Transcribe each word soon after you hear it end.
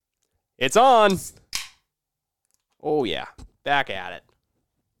It's on. Oh, yeah. Back at it.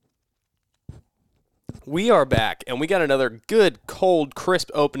 We are back, and we got another good, cold, crisp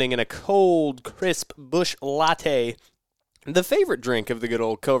opening and a cold, crisp bush latte. The favorite drink of the good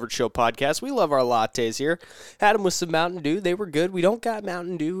old Covert Show podcast. We love our lattes here. Had them with some Mountain Dew. They were good. We don't got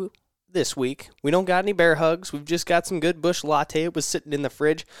Mountain Dew this week. We don't got any bear hugs. We've just got some good bush latte. It was sitting in the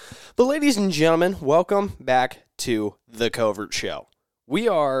fridge. But ladies and gentlemen, welcome back to the Covert Show. We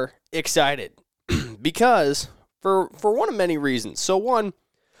are excited because for one of many reasons. So one,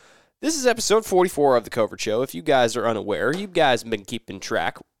 this is episode 44 of the Covert Show. If you guys are unaware, you guys have been keeping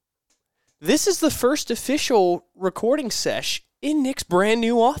track. This is the first official recording sesh in Nick's brand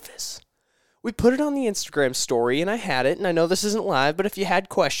new office. We put it on the Instagram story, and I had it, and I know this isn't live, but if you had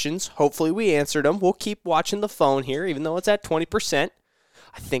questions, hopefully we answered them. We'll keep watching the phone here, even though it's at 20%.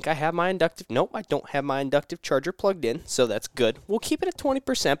 I think I have my inductive... Nope, I don't have my inductive charger plugged in, so that's good. We'll keep it at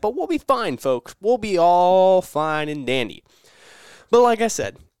 20%, but we'll be fine, folks. We'll be all fine and dandy. But like I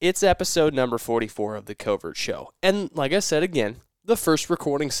said, it's episode number 44 of the Covert Show. And like I said again, the first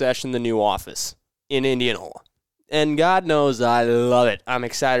recording session in the new office in Indianola. And God knows I love it. I'm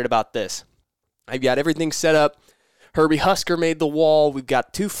excited about this. I've got everything set up. Herbie Husker made the wall. We've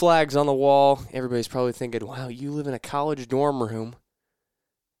got 2 flags on the wall. Everybody's probably thinking, wow, you live in a college dorm room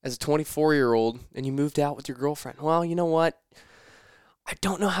as a 24-year-old and you moved out with your girlfriend. Well, you know what? I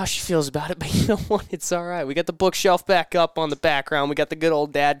don't know how she feels about it, but you know what? It's all right. We got the bookshelf back up on the background. We got the good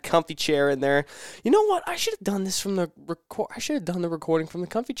old dad comfy chair in there. You know what? I should have done this from the I should have done the recording from the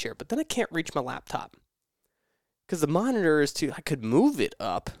comfy chair, but then I can't reach my laptop because the monitor is too. I could move it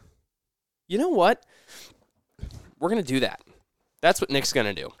up. You know what? We're gonna do that. That's what Nick's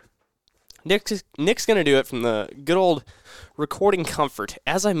gonna do. Nick's gonna do it from the good old recording comfort.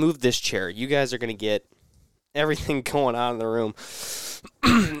 As I move this chair, you guys are gonna get everything going on in the room.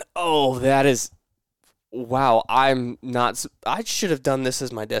 Oh, that is... Wow, I should have done this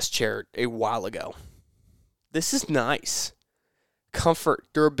as my desk chair a while ago. This is nice. Comfort,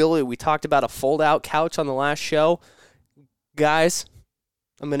 durability. We talked about a fold-out couch on the last show. Guys,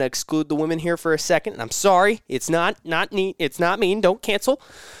 I'm going to exclude the women here for a second. I'm sorry. It's not neat. It's not mean. Don't cancel.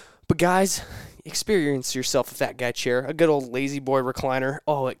 But guys, experience yourself a fat guy chair. A good old lazy boy recliner.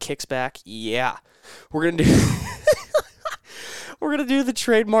 Oh, it kicks back. Yeah. We're going to do... We're going to do the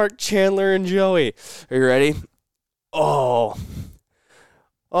trademark Chandler and Joey. Are you ready? Oh,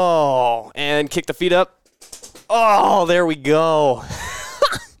 and kick the feet up. Oh, there we go.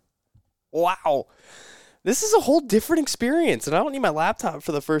 Wow. This is a whole different experience, and I don't need my laptop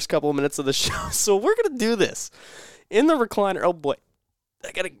for the first couple of minutes of the show, so we're going to do this in the recliner. Oh, boy.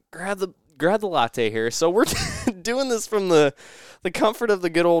 I got to grab the latte here. So we're doing this from the comfort of the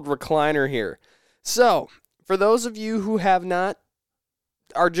good old recliner here. So, for those of you who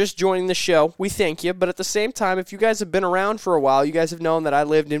are just joining the show, we thank you. But at the same time, if you guys have been around for a while, you guys have known that I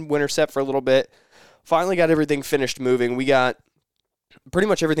lived in Winterset for a little bit. Finally got everything finished moving. We got pretty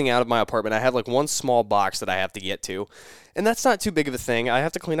much everything out of my apartment. I have like one small box that I have to get to. And that's not too big of a thing. I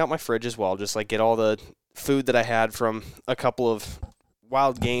have to clean out my fridge as well. Just like get all the food that I had from a couple of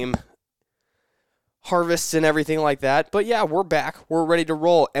wild game harvests and everything like that. But yeah, we're back. We're ready to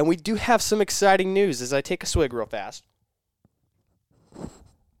roll. And we do have some exciting news as I take a swig real fast.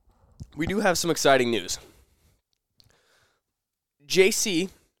 We do have some exciting news. JC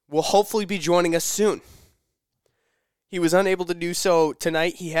will hopefully be joining us soon. He was unable to do so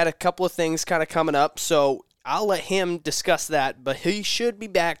tonight. He had a couple of things kind of coming up, so I'll let him discuss that. But he should be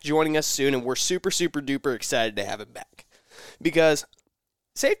back joining us soon, and we're super, super duper excited to have him back. Because,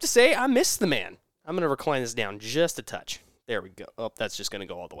 safe to say, I miss the man. I'm going to recline this down just a touch. There we go. Oh, that's just going to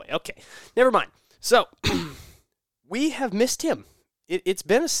go all the way. Okay, never mind. So, we have missed him. It's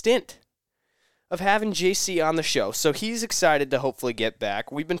been a stint of having JC on the show, so he's excited to hopefully get back.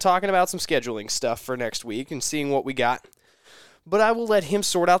 We've been talking about some scheduling stuff for next week and seeing what we got, but I will let him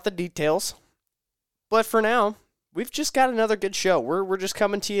sort out the details. But for now, we've just got another good show. We're just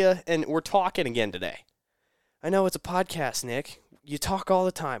coming to you, and we're talking again today. I know it's a podcast, Nick. You talk all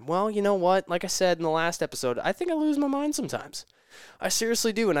the time. Well, you know what? Like I said in the last episode, I think I lose my mind sometimes. I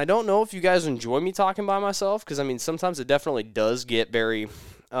seriously do, and I don't know if you guys enjoy me talking by myself, because, I mean, sometimes it definitely does get very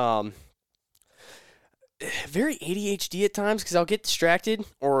ADHD at times, because I'll get distracted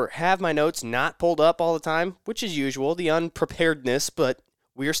or have my notes not pulled up all the time, which is usual, the unpreparedness, but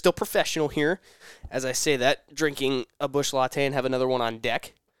we are still professional here, as I say that, drinking a bush latte and have another one on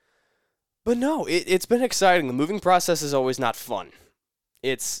deck. But no, it's been exciting. The moving process is always not fun.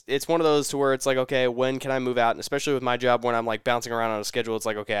 It's one of those to where it's like, okay, when can I move out? And especially with my job, when I'm like bouncing around on a schedule, it's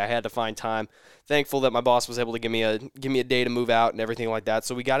like, okay, I had to find time. Thankful that my boss was able to give me a day to move out and everything like that.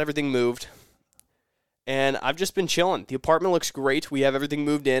 So we got everything moved, and I've just been chilling. The apartment looks great. We have everything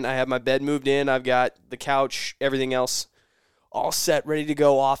moved in. I have my bed moved in. I've got the couch, everything else all set, ready to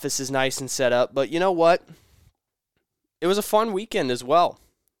go. Office is nice and set up. But you know what? It was a fun weekend as well.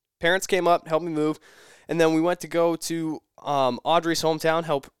 Parents came up, helped me move, and then we went to go to Audrey's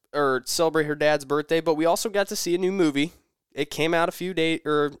hometown, celebrate her dad's birthday. But we also got to see a new movie. It came out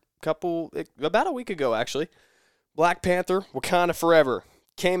about a week ago, actually. Black Panther: Wakanda Forever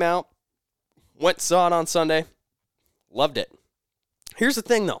came out. Went and saw it on Sunday. Loved it. Here's the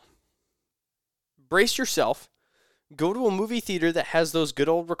thing, though. Brace yourself. Go to a movie theater that has those good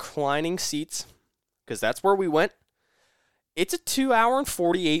old reclining seats, because that's where we went. It's a 2-hour and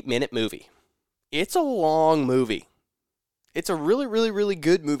 48-minute movie. It's a long movie. It's a really, really, really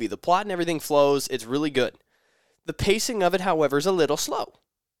good movie. The plot and everything flows. It's really good. The pacing of it, however, is a little slow.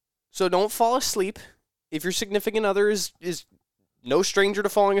 So don't fall asleep. If your significant other is no stranger to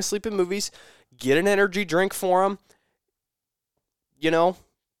falling asleep in movies, get an energy drink for them.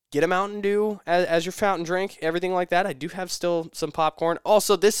 Get a Mountain Dew as your fountain drink, everything like that. I do have still some popcorn.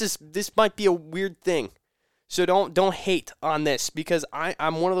 Also, this might be a weird thing. So don't hate on this, because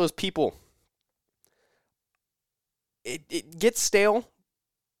I'm one of those people. It gets stale,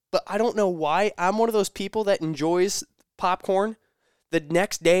 but I don't know why. I'm one of those people that enjoys popcorn the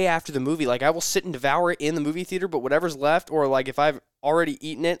next day after the movie. Like, I will sit and devour it in the movie theater, but whatever's left, or like if I've already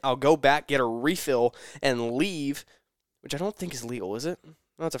eaten it, I'll go back, get a refill, and leave, which I don't think is legal, is it?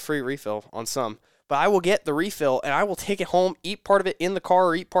 No, it's a free refill on some. But I will get the refill, and I will take it home, eat part of it in the car,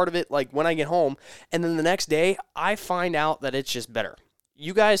 or eat part of it like when I get home, and then the next day, I find out that it's just better.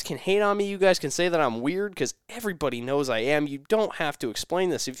 You guys can hate on me. You guys can say that I'm weird, because everybody knows I am. You don't have to explain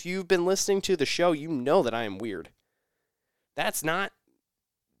this. If you've been listening to the show, you know that I am weird. That's not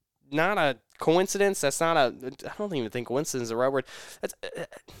a coincidence. That's not I don't even think coincidence is the right word.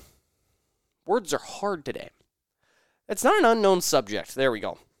 Words are hard today. It's not an unknown subject. There we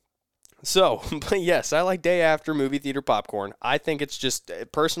go. So, but yes, I like day after movie theater popcorn. I think it's just,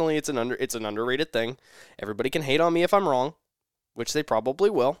 personally, it's an underrated thing. Everybody can hate on me if I'm wrong, which they probably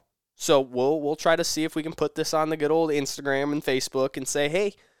will. So we'll try to see if we can put this on the good old Instagram and Facebook and say,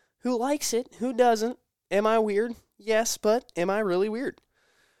 hey, who likes it? Who doesn't? Am I weird? Yes, but am I really weird?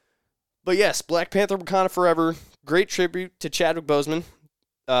 But yes, Black Panther: Wakanda Forever, great tribute to Chadwick Boseman.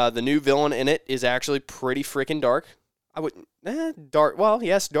 The new villain in it is actually pretty freaking dark. Dark. Well,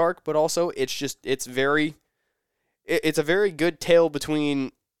 yes, dark, but also it's a very good tale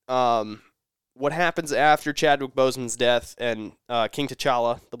between what happens after Chadwick Boseman's death and King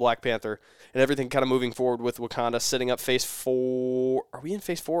T'Challa, the Black Panther, and everything kind of moving forward with Wakanda setting up Phase 4. Are we in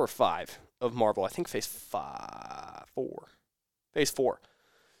Phase 4 or 5 of Marvel? I think Phase 4. Phase 4.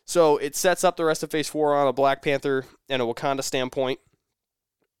 So it sets up the rest of Phase 4 on a Black Panther and a Wakanda standpoint,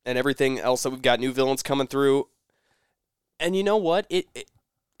 and everything else that we've got new villains coming through. And you know what?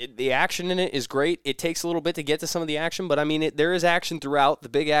 The action in it is great. It takes a little bit to get to some of the action, but I mean, there is action throughout. The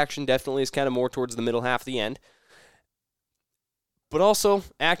big action definitely is kind of more towards the middle half of the end. But also,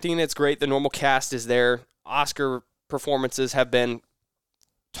 acting in it's great. The normal cast is there. Oscar performances have been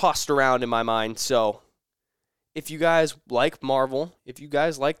tossed around in my mind. So, if you guys like Marvel, if you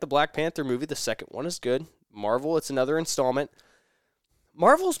guys like the Black Panther movie, the second one is good. Marvel, it's another installment.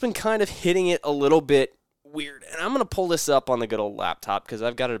 Marvel's been kind of hitting it a little bit weird. And I'm going to pull this up on the good old laptop because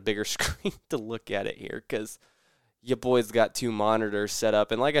I've got a bigger screen to look at it here because your boy's got 2 monitors set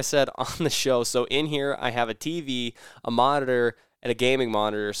up. And like I said on the show, so in here I have a TV, a monitor, and a gaming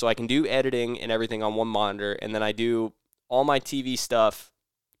monitor, so I can do editing and everything on one monitor. And then I do all my TV stuff,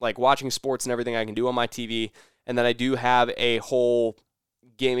 like watching sports and everything I can do on my TV. And then I do have a whole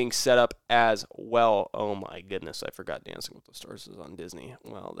gaming setup as well. Oh my goodness, I forgot Dancing with the Stars is on Disney.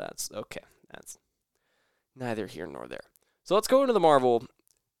 Well, that's okay. That's neither here nor there. So let's go into the Marvel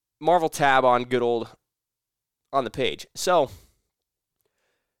tab on the page. So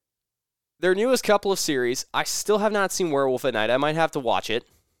their newest couple of series, I still have not seen Werewolf at Night. I might have to watch it,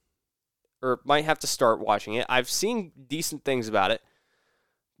 or might have to start watching it. I've seen decent things about it.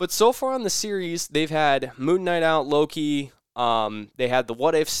 But so far on the series, they've had Moon Knight out, Loki. They had the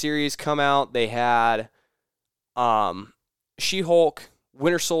What If series come out. They had She-Hulk,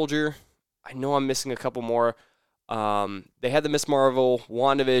 Winter Soldier. I know I'm missing a couple more. They had the Miss Marvel,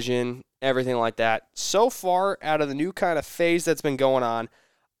 WandaVision, everything like that. So far, out of the new kind of phase that's been going on,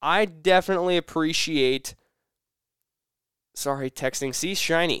 I definitely appreciate... Sorry, texting. See,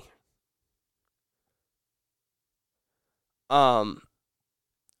 shiny.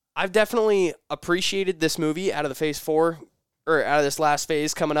 I've definitely appreciated this movie out of the Phase 4, or out of this last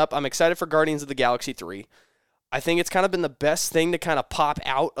phase coming up. I'm excited for Guardians of the Galaxy 3. I think it's kind of been the best thing to kind of pop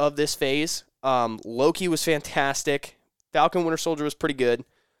out of this phase. Loki was fantastic. Falcon Winter Soldier was pretty good.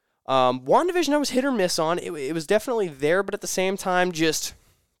 WandaVision I was hit or miss on. It was definitely there, but at the same time, just,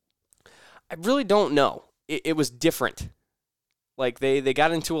 I really don't know. It was different. Like, they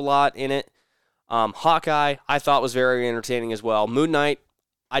got into a lot in it. Hawkeye, I thought was very entertaining as well. Moon Knight,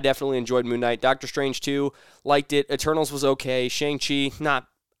 I definitely enjoyed Moon Knight. Doctor Strange 2, liked it. Eternals was okay. Shang-Chi, not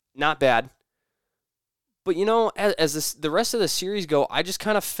bad. But, you know, as the rest of the series go, I just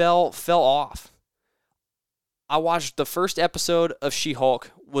kind of fell off. I watched the first episode of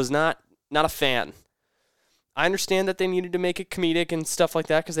She-Hulk, was not a fan. I understand that they needed to make it comedic and stuff like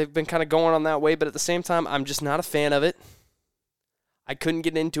that because they've been kind of going on that way, but at the same time, I'm just not a fan of it. I couldn't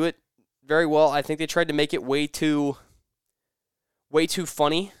get into it very well. I think they tried to make it way too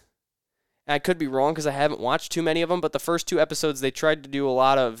funny. And I could be wrong because I haven't watched too many of them, but the first 2 episodes, they tried to do a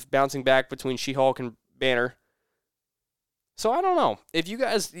lot of bouncing back between She-Hulk and Banner. So I don't know. If you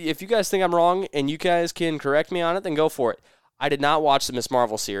guys think I'm wrong and you guys can correct me on it, then go for it. I did not watch the Miss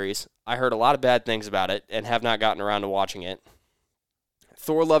Marvel series. I heard a lot of bad things about it and have not gotten around to watching it.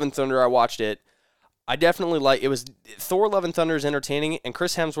 Thor Love and Thunder, I watched it. I definitely Thor Love and Thunder is entertaining, and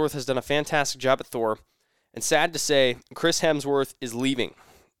Chris Hemsworth has done a fantastic job at Thor. And sad to say, Chris Hemsworth is leaving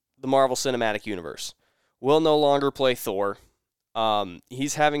the Marvel Cinematic Universe. Will no longer play Thor.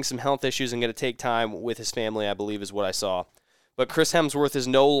 He's having some health issues and going to take time with his family, I believe is what I saw. But Chris Hemsworth is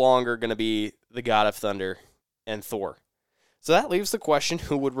no longer going to be the God of Thunder and Thor. So that leaves the question,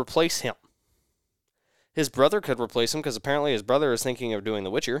 who would replace him? His brother could replace him because apparently his brother is thinking of doing The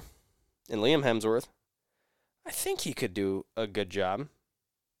Witcher. And Liam Hemsworth, I think he could do a good job.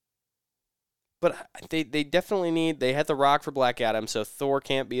 But they definitely they had The Rock for Black Adam, so Thor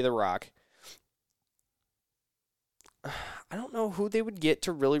can't be The Rock. I don't know who they would get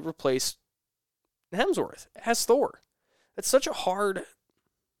to really replace Hemsworth as Thor. That's such a hard...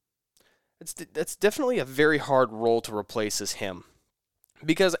 That's definitely a very hard role to replace as him.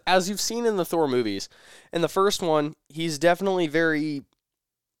 Because as you've seen in the Thor movies, in the first one, he's definitely very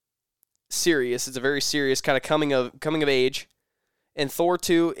serious. It's a very serious kind of coming of age. In Thor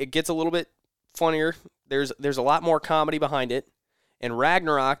 2, it gets a little bit funnier. There's a lot more comedy behind it. In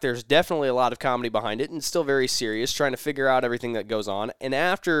Ragnarok, there's definitely a lot of comedy behind it, and it's still very serious, trying to figure out everything that goes on. And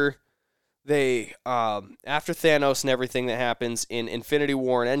after Thanos and everything that happens in Infinity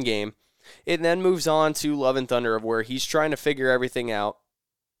War and Endgame, it then moves on to Love and Thunder, of where he's trying to figure everything out.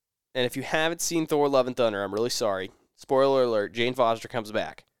 And if you haven't seen Thor Love and Thunder, I'm really sorry. Spoiler alert, Jane Foster comes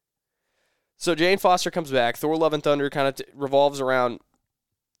back. So Jane Foster comes back. Thor Love and Thunder kind of revolves around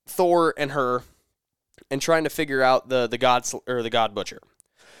Thor and her and trying to figure out the God Butcher,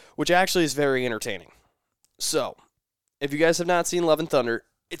 which actually is very entertaining. So, if you guys have not seen Love and Thunder,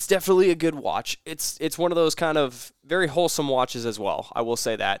 it's definitely a good watch. It's one of those kind of very wholesome watches as well, I will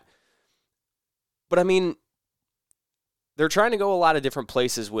say that. But I mean, they're trying to go a lot of different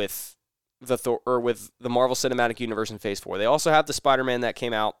places with the Thor, or with the Marvel Cinematic Universe in Phase 4. They also have the Spider-Man that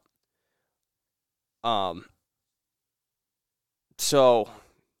came out. So,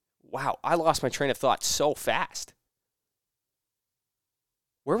 wow, I lost my train of thought so fast.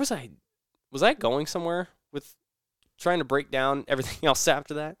 Where was I? Was I going somewhere with trying to break down everything else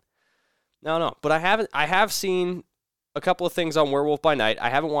after that? No. But I have seen a couple of things on Werewolf by Night. I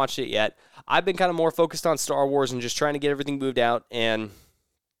haven't watched it yet. I've been kind of more focused on Star Wars and just trying to get everything moved out, and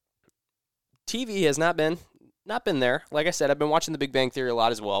TV has not been there. Like I said, I've been watching The Big Bang Theory a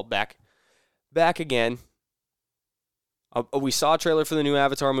lot as well. Back again. We saw a trailer for the new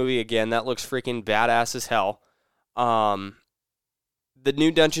Avatar movie again. That looks freaking badass as hell. The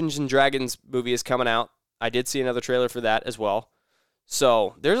new Dungeons and Dragons movie is coming out. I did see another trailer for that as well.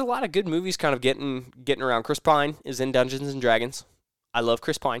 So there's a lot of good movies kind of getting around. Chris Pine is in Dungeons and Dragons. I love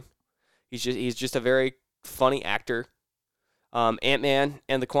Chris Pine. He's just a very funny actor. Ant-Man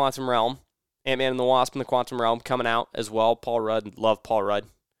and the Quantum Realm. Ant-Man and the Wasp and the Quantum Realm coming out as well. Paul Rudd. Love Paul Rudd.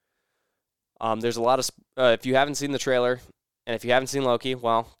 There's a lot of... if you haven't seen the trailer, and if you haven't seen Loki,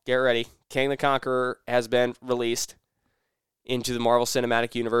 well, get ready. Kang the Conqueror has been released into the Marvel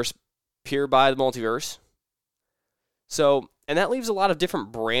Cinematic Universe, pure by the multiverse. So, and that leaves a lot of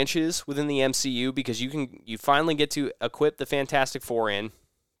different branches within the MCU, because you finally get to equip the Fantastic Four in.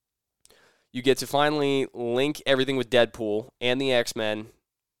 You get to finally link everything with Deadpool and the X-Men.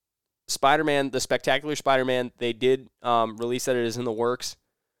 Spider-Man, the Spectacular Spider-Man, they did release that it is in the works.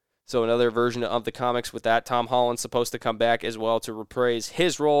 So another version of the comics with that. Tom Holland's supposed to come back as well to reprise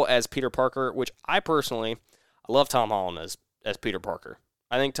his role as Peter Parker, which I love Tom Holland as Peter Parker.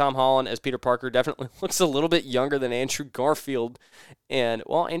 I think Tom Holland as Peter Parker definitely looks a little bit younger than Andrew Garfield. And,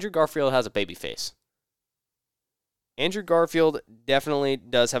 well, Andrew Garfield has a baby face. Andrew Garfield definitely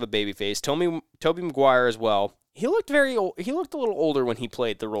does have a baby face. Tobey Maguire as well. He looked a little older when he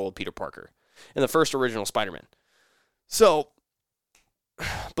played the role of Peter Parker in the first original Spider-Man. So,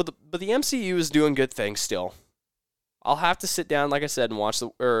 but the MCU is doing good things still. I'll have to sit down, like I said, and watch the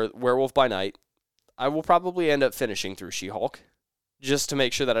Werewolf by Night. I will probably end up finishing through She-Hulk, just to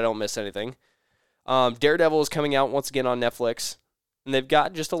make sure that I don't miss anything. Daredevil is coming out once again on Netflix, and they've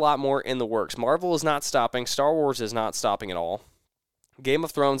got just a lot more in the works. Marvel is not stopping. Star Wars is not stopping at all. Game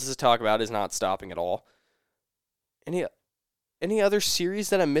of Thrones, as I talk about, is not stopping at all. Any other series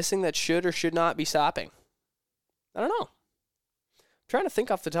that I'm missing that should or should not be stopping? I don't know. I'm trying to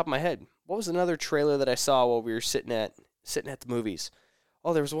think off the top of my head. What was another trailer that I saw while we were sitting at the movies?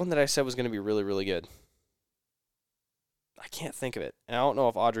 Oh, there was one that I said was going to be really, really good. I can't think of it. And I don't know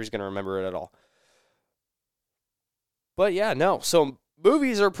if Audrey's going to remember it at all. But yeah, no. So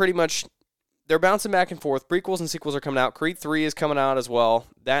movies are pretty much, they're bouncing back and forth. Prequels and sequels are coming out. Creed 3 is coming out as well.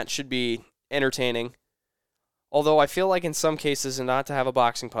 That should be entertaining. Although I feel like in some cases, and not to have a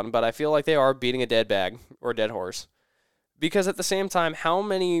boxing pun, but I feel like they are beating a dead bag or a dead horse. Because at the same time, how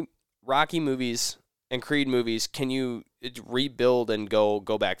many Rocky movies and Creed movies can you rebuild and go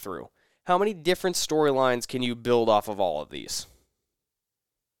back through? How many different storylines can you build off of all of these?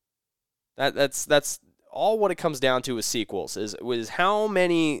 That's all what it comes down to with sequels is how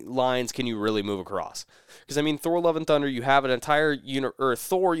many lines can you really move across? Because I mean, Thor: Love and Thunder, you have an entire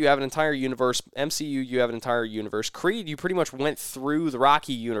Thor, you have an entire universe. MCU, you have an entire universe. Creed, you pretty much went through the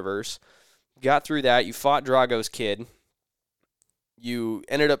Rocky universe, got through that. You fought Drago's kid. You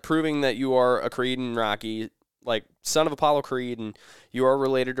ended up proving that you are a Creed and Rocky, like son of Apollo Creed, and you are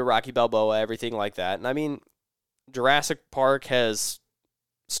related to Rocky Balboa, everything like that. And I mean, Jurassic Park has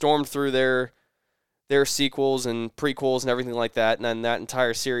stormed through their sequels and prequels and everything like that, and then that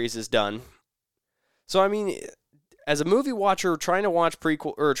entire series is done. So I mean, as a movie watcher, trying to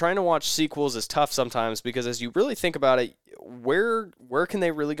watch sequels is tough sometimes, because as you really think about it, where can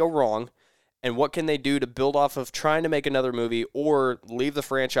they really go wrong? And what can they do to build off of trying to make another movie or leave the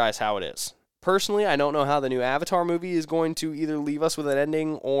franchise how it is? Personally, I don't know how the new Avatar movie is going to either leave us with an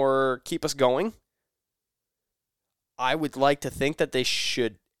ending or keep us going. I would like to think that they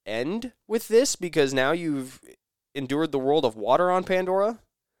should end with this, because now you've endured the world of water on Pandora.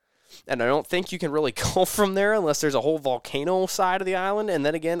 And I don't think you can really go from there unless there's a whole volcano side of the island. And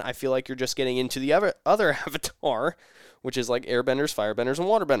then again, I feel like you're just getting into the other Avatar, which is like airbenders, firebenders, and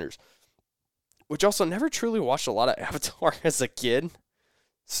waterbenders. Which also never truly watched a lot of Avatar as a kid.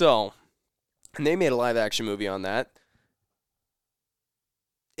 So, and they made a live action movie on that.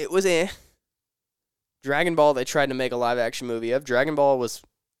 It was Dragon Ball, they tried to make a live action movie of. Dragon Ball was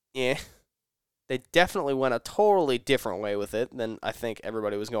They definitely went a totally different way with it than I think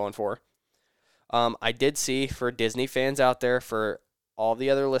everybody was going for. I did see, for Disney fans out there, for all the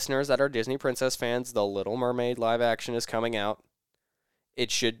other listeners that are Disney Princess fans, The Little Mermaid live action is coming out.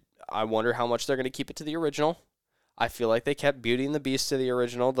 I wonder how much they're going to keep it to the original. I feel like they kept Beauty and the Beast to the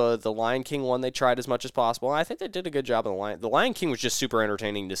original. The Lion King one, they tried as much as possible. I think they did a good job of the Lion. The Lion King was just super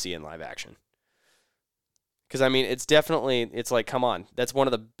entertaining to see in live action. Because, I mean, it's like, come on. That's one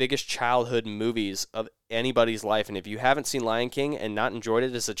of the biggest childhood movies of anybody's life. And if you haven't seen Lion King and not enjoyed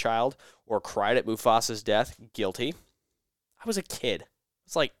it as a child or cried at Mufasa's death, guilty. I was a kid. I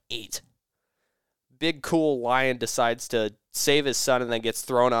was like 8. Big cool lion decides to save his son and then gets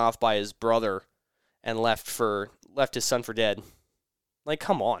thrown off by his brother and left his son for dead. Like,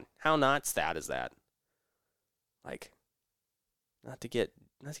 come on. How not sad is that? Like, not to get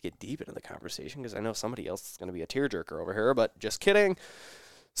deep into the conversation, because I know somebody else is going to be a tearjerker over here, but just kidding.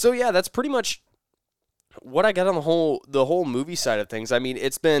 So yeah, that's pretty much what I got on the whole movie side of things. I mean,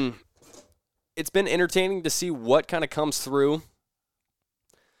 it's been entertaining to see what kind of comes through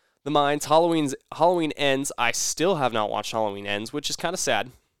the minds. Halloween Ends. I still have not watched Halloween Ends, which is kind of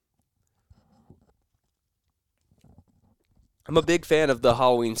sad. I'm a big fan of the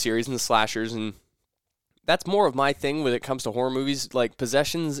Halloween series and the slashers, and that's more of my thing when it comes to horror movies, like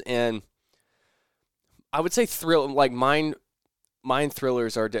possessions, and I would say mind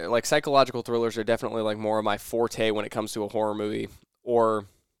thrillers are like psychological thrillers are definitely like more of my forte when it comes to a horror movie, or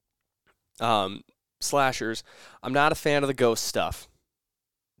slashers. I'm not a fan of the ghost stuff.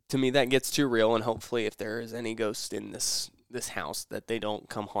 To me, that gets too real, and hopefully if there is any ghost in this house, that they don't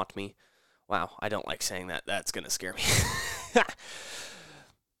come haunt me. Wow, I don't like saying that. That's going to scare me.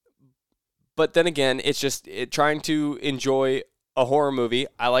 But then again, it's just trying to enjoy a horror movie.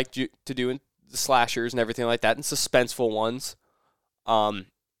 I like to do the slashers and everything like that, and suspenseful ones.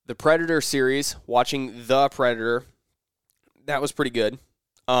 The Predator series, watching The Predator, that was pretty good.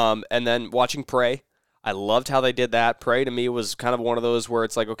 And then watching Prey, I loved how they did that. Prey to me was kind of one of those where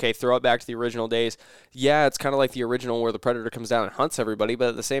it's like, okay, throw it back to the original days. Yeah, it's kind of like the original where the Predator comes down and hunts everybody, but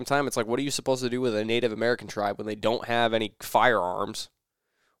at the same time, it's like, what are you supposed to do with a Native American tribe when they don't have any firearms?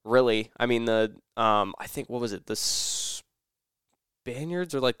 Really? I mean, I think, what was it? The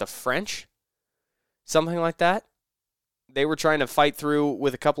Spaniards or like the French? Something like that. They were trying to fight through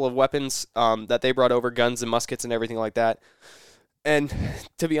with a couple of weapons that they brought over, guns and muskets and everything like that. And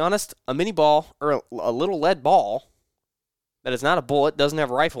to be honest, a mini ball or a little lead ball that is not a bullet, doesn't have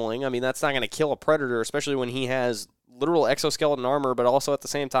rifling. I mean, that's not going to kill a Predator, especially when he has literal exoskeleton armor, but also at the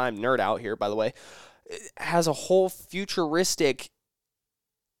same time, nerd out here, by the way, it has a whole futuristic,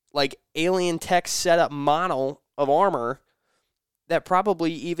 like, alien tech setup model of armor that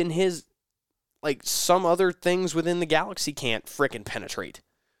probably even his, like, some other things within the galaxy can't frickin' penetrate.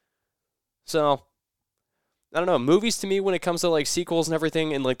 So, I don't know, movies to me when it comes to like sequels and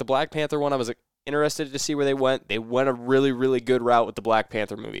everything, and like the Black Panther one, I was interested to see where they went. They went a really, really good route with the Black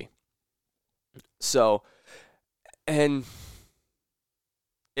Panther movie. So, and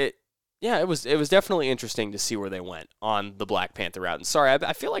it was definitely interesting to see where they went on the Black Panther route. And sorry,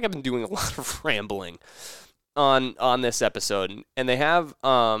 I feel like I've been doing a lot of rambling on this episode, and they do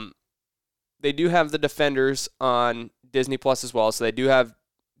have the Defenders on Disney Plus as well, so they do have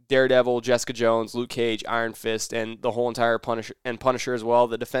Daredevil, Jessica Jones, Luke Cage, Iron Fist, and the whole entire Punisher as well,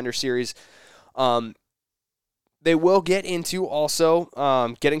 the Defender series. They will get into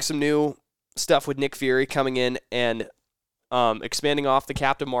also getting some new stuff with Nick Fury coming in and expanding off the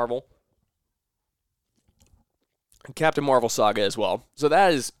Captain Marvel saga as well. So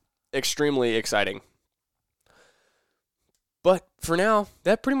that is extremely exciting. But for now,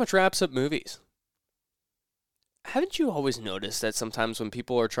 that pretty much wraps up movies. Haven't you always noticed that sometimes when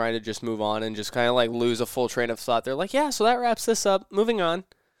people are trying to just move on and just kind of like lose a full train of thought, they're like, yeah, so that wraps this up, moving on.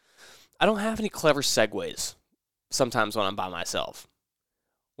 I don't have any clever segues sometimes when I'm by myself.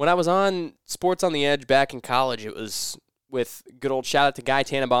 When I was on Sports on the Edge back in college, it was with good old shout out to Guy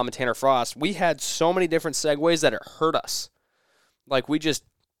Tannenbaum and Tanner Frost. We had so many different segues that it hurt us. Like we just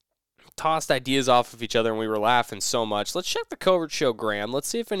tossed ideas off of each other and we were laughing so much. Let's check the Covert Show gram. Let's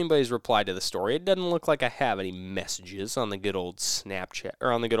see if anybody's replied to the story. It doesn't look like I have any messages on the good old Snapchat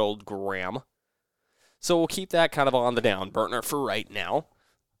or on the good old gram. So we'll keep that kind of on the down burner for right now.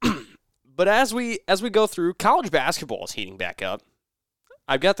 But as we go through, college basketball is heating back up.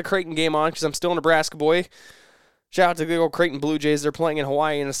 I've got the Creighton game on because I'm still a Nebraska boy. Shout out to the old Creighton Blue Jays. They're playing in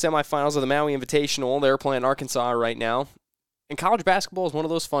Hawaii in the semifinals of the Maui Invitational. They're playing Arkansas right now. And college basketball is one of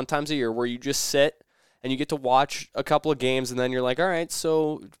those fun times of year where you just sit and you get to watch a couple of games and then you're like, all right,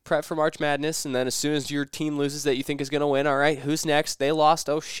 so prep for March Madness. And then as soon as your team loses that you think is going to win, all right, who's next? They lost.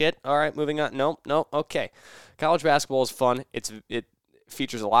 Oh, shit. All right, moving on. No, okay. College basketball is fun. It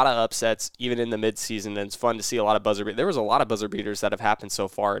features a lot of upsets, even in the midseason, and it's fun to see a lot of buzzer beaters. There was a lot of buzzer beaters that have happened so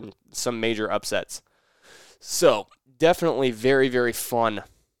far and some major upsets. So definitely very, very fun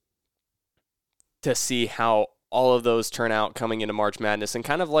to see how all of those turn out coming into March Madness, and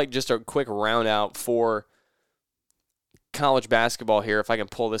kind of like just a quick round out for college basketball here. If I can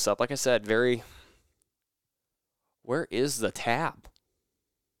pull this up, like I said, where is the tab?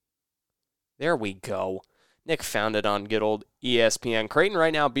 There we go. Nick found it on good old ESPN. Creighton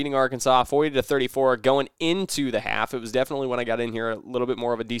right now beating Arkansas 40-34 going into the half. It was definitely when I got in here a little bit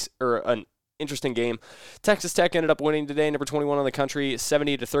more of an interesting game. Texas Tech ended up winning today, number 21 in the country,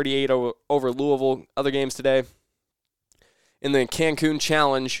 70-38 over Louisville. Other games today. In the Cancun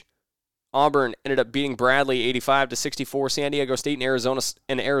Challenge, Auburn ended up beating Bradley 85-64. San Diego State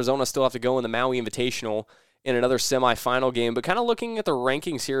and Arizona still have to go in the Maui Invitational in another semifinal game. But kind of looking at the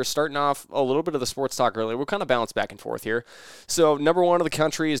rankings here, starting off a little bit of the sports talk earlier, we'll kind of bounce back and forth here. So number 1 of the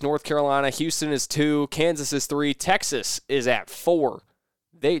country is North Carolina. Houston is 2. Kansas is 3. Texas is at 4.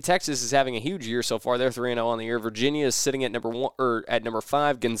 Texas is having a huge year so far. They're 3-0 on the year. Virginia is sitting at number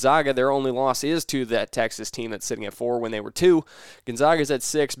 5. Gonzaga, their only loss is to that Texas team that's sitting at 4 when they were 2. Gonzaga's at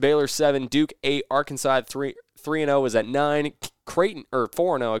 6. Baylor 7. Duke 8. Arkansas 3-0 is at 9. Creighton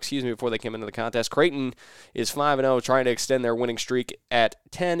 4-0, before they came into the contest. Creighton is 5-0, trying to extend their winning streak at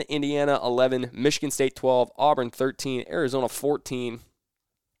 10. Indiana 11. Michigan State 12. Auburn 13. Arizona 14.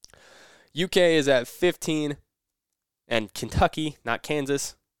 UK is at 15. And Kentucky, not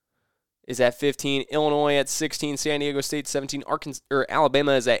Kansas, is at 15. Illinois at 16. San Diego State 17.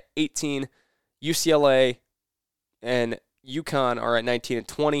 Alabama is at 18. UCLA and UConn are at 19 and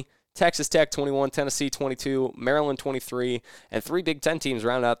 20. Texas Tech 21. Tennessee 22. Maryland 23. And 3 Big Ten teams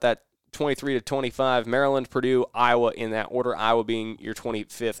round out that 23-25. Maryland, Purdue, Iowa in that order. Iowa being your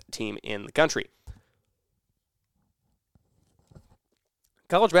 25th team in the country.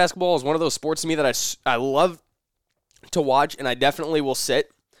 College basketball is one of those sports to me that I love to watch, and I definitely will sit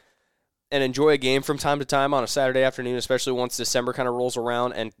and enjoy a game from time to time on a Saturday afternoon, especially once December kind of rolls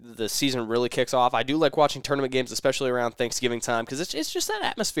around and the season really kicks off. I do like watching tournament games, especially around Thanksgiving time, because it's just that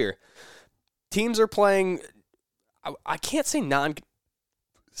atmosphere. Teams are playing, I can't say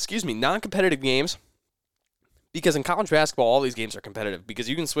non-competitive games, because in college basketball, all these games are competitive because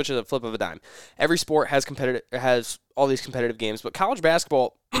you can switch at the flip of a dime. Every sport has all these competitive games, but college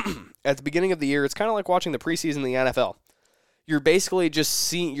basketball, at the beginning of the year, it's kind of like watching the preseason in the NFL. You're basically just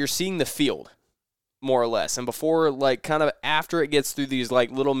seeing the field, more or less. And before, like, kind of after it gets through these,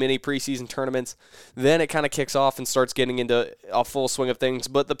 like, little mini preseason tournaments, then it kind of kicks off and starts getting into a full swing of things.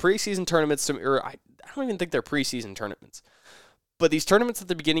 But the preseason tournaments, I don't even think they're preseason tournaments. But these tournaments at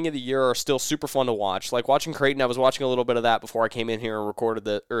the beginning of the year are still super fun to watch. Like watching Creighton, I was watching a little bit of that before I came in here and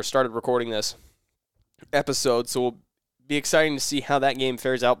started recording this episode. So it'll be exciting to see how that game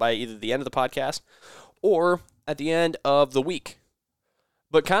fares out by either the end of the podcast or at the end of the week.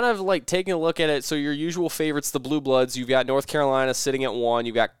 But kind of like taking a look at it, so your usual favorites, the Blue Bloods, you've got North Carolina sitting at 1,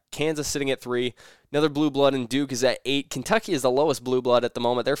 you've got Kansas sitting at 3, another Blue Blood in Duke is at 8. Kentucky is the lowest Blue Blood at the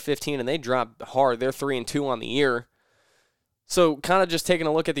moment. They're 15 and they dropped hard. They're 3-2 on the year. So kind of just taking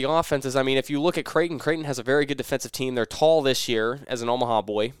a look at the offenses, I mean, if you look at Creighton, Creighton has a very good defensive team. They're tall this year as an Omaha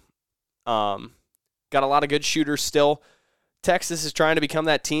boy. Got a lot of good shooters still. Texas is trying to become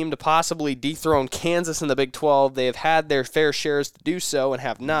that team to possibly dethrone Kansas in the Big 12. They have had their fair shares to do so and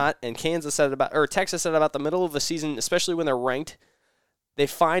have not. And Texas at about the middle of the season, especially when they're ranked, they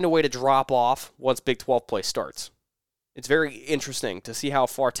find a way to drop off once Big 12 play starts. It's very interesting to see how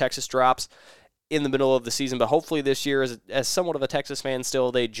far Texas drops in the middle of the season, but hopefully this year, as somewhat of a Texas fan still,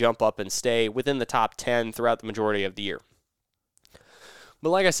 they jump up and stay within the top 10 throughout the majority of the year. But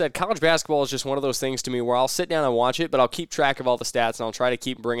like I said, college basketball is just one of those things to me where I'll sit down and watch it, but I'll keep track of all the stats, and I'll try to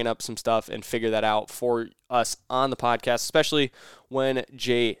keep bringing up some stuff and figure that out for us on the podcast, especially when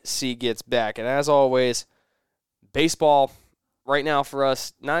JC gets back. And as always, baseball right now for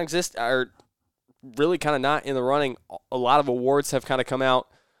us non-existent, or really kind of not in the running. A lot of awards have kind of come out.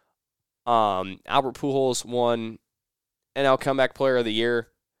 Albert Pujols won NL Comeback Player of the Year,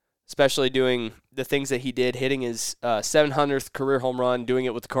 especially doing the things that he did, hitting his 700th career home run, doing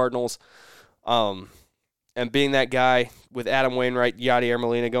it with the Cardinals, and being that guy with Adam Wainwright, Yadier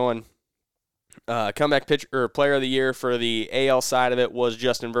Molina going. Comeback pitcher or Player of the Year for the AL side of it was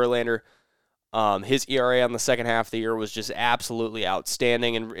Justin Verlander. His ERA on the second half of the year was just absolutely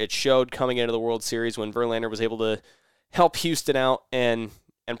outstanding, and it showed coming into the World Series when Verlander was able to help Houston out and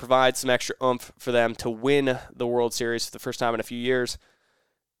provide some extra oomph for them to win the World Series for the first time in a few years.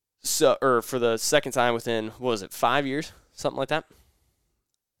 Or for the second time within, 5 years? Something like that.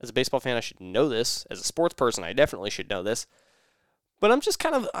 As a baseball fan, I should know this. As a sports person, I definitely should know this. But I'm just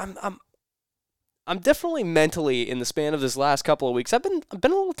kind of, I'm definitely mentally, in the span of this last couple of weeks, I've been a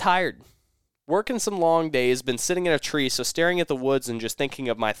little tired. Working some long days, been sitting in a tree, so staring at the woods and just thinking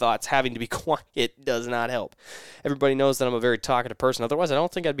of my thoughts, having to be quiet does not help. Everybody knows that I'm a very talkative person. Otherwise, I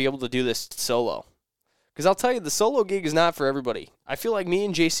don't think I'd be able to do this solo. Because I'll tell you, the solo gig is not for everybody. I feel like me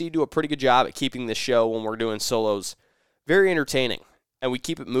and JC do a pretty good job at keeping this show when we're doing solos very entertaining. And we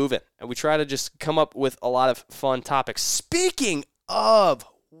keep it moving. And we try to just come up with a lot of fun topics. Speaking of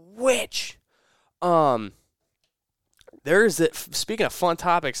which, speaking of fun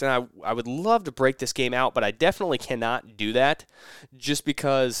topics, and I would love to break this game out, but I definitely cannot do that just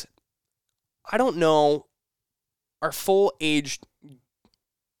because I don't know our full age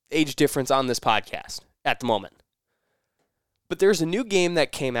difference on this podcast at the moment. But there's a new game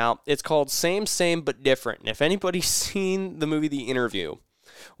that came out. It's called Same, Same, But Different. And if anybody's seen the movie The Interview,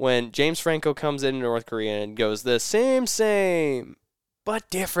 when James Franco comes in North Korea and goes, the same, same, but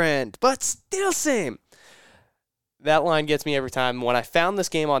different, but still same. That line gets me every time. When I found this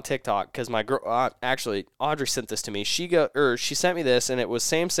game on TikTok, because my girl, actually, Audrey sent this to me. She sent me this, and it was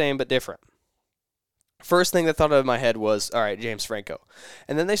same, same, but different. First thing that thought of my head was, all right, James Franco.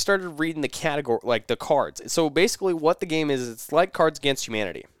 And then they started reading the category, like the cards. So basically what the game is, it's like Cards Against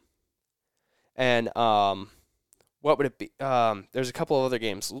Humanity. And what would it be? There's a couple of other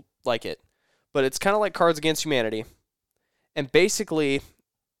games like it. But it's kind of like Cards Against Humanity. And basically,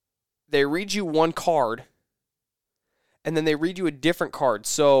 they read you one card, and then they read you a different card.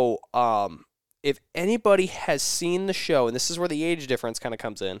 So if anybody has seen the show, and this is where the age difference kind of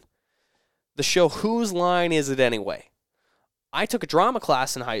comes in, the show Whose Line Is It Anyway? I took a drama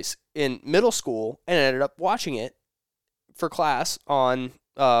class in middle school and ended up watching it for class on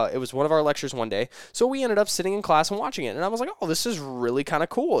It was one of our lectures one day. So we ended up sitting in class and watching it. And I was like, oh, this is really kind of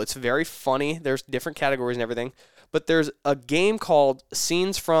cool. It's very funny. There's different categories and everything. But there's a game called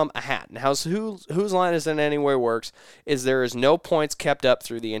Scenes from a Hat. And whose line is in any way works is there is no points kept up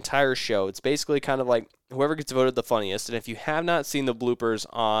through the entire show. It's basically kind of like whoever gets voted the funniest. And if you have not seen the bloopers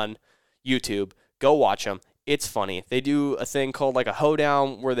on YouTube, go watch them. It's funny. They do a thing called like a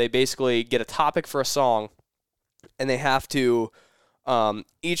hoedown where they basically get a topic for a song and they have to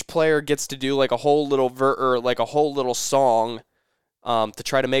each player gets to do like a whole little song to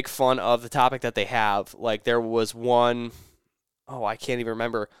try to make fun of the topic that they have. Like there was one, I can't even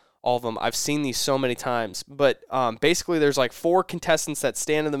remember all of them. I've seen these so many times. But basically there's like 4 contestants that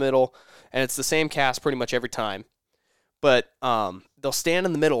stand in the middle, and it's the same cast pretty much every time. But they'll stand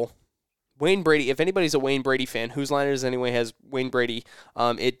in the middle. Wayne Brady, if anybody's a Wayne Brady fan, Whose Line It Is Anyway has Wayne Brady.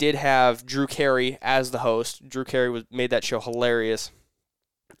 It did have Drew Carey as the host. Drew Carey made that show hilarious.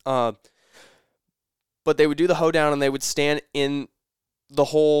 But they would do the hoedown, and they would stand in the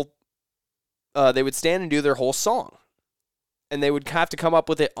whole. They would stand and do their whole song, and they would have to come up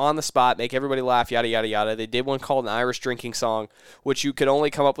with it on the spot, make everybody laugh, yada yada yada. They did one called an Irish drinking song, which you could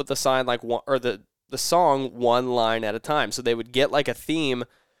only come up with the sign like one or the song one line at a time. So they would get like a theme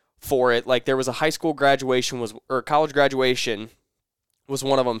for it. Like there was a high school graduation or college graduation was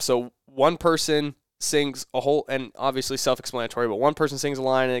one of them. So one person sings a whole, and obviously self-explanatory, but one person sings a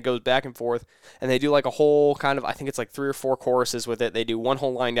line and it goes back and forth, and they do like a whole kind of, I think it's like 3 or 4 choruses with it. They do one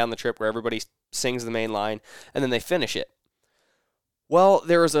whole line down the trip where everybody sings the main line, and then they finish it. Well,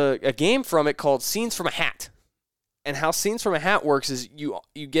 there was a game from it called Scenes from a Hat. And how Scenes from a Hat works is you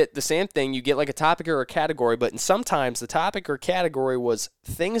get the same thing. You get like a topic or a category, but sometimes the topic or category was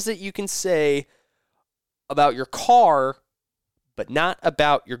things that you can say about your car, but not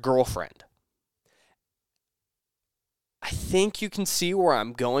about your girlfriend. I think you can see where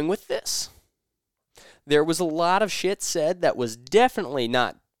I'm going with this. There was a lot of shit said that was definitely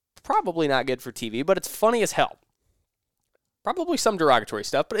probably not good for TV, but it's funny as hell. Probably some derogatory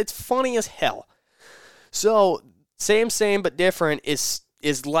stuff, but it's funny as hell. So same, but different is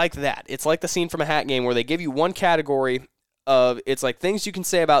like that. It's like the Scene from a Hat game where they give you one category of, it's like things you can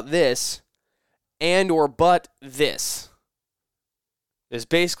say about this and or but this. Is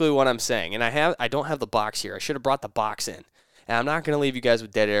basically what I'm saying. And I don't have the box here. I should have brought the box in. And I'm not going to leave you guys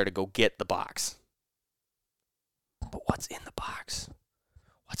with dead air to go get the box. But what's in the box?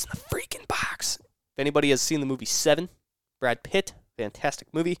 What's in the freaking box? If anybody has seen the movie Seven, Brad Pitt,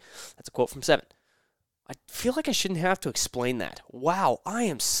 fantastic movie. That's a quote from Seven. I feel like I shouldn't have to explain that. Wow, I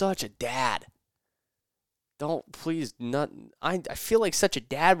am such a dad. I feel like such a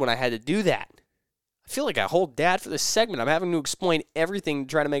dad when I had to do that. I feel like a whole dad for this segment. I'm having to explain everything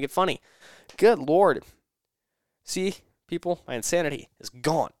to try to make it funny. Good Lord. See, people, my insanity is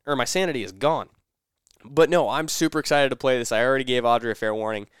gone. Or my sanity is gone. But no, I'm super excited to play this. I already gave Audrey a fair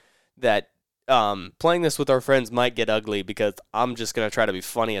warning that playing this with our friends might get ugly because I'm just going to try to be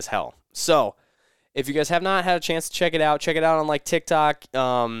funny as hell. So, if you guys have not had a chance to check it out on like TikTok.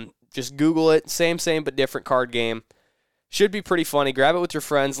 Just Google it. Same, but different card game. Should be pretty funny. Grab it with your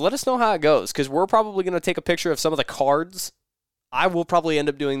friends. Let us know how it goes because we're probably going to take a picture of some of the cards. I will probably end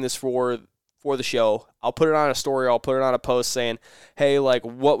up doing this for the show. I'll put it on a story. I'll put it on a post saying, hey, like,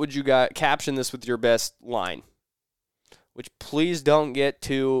 what would you got? Caption this with your best line. Which please don't get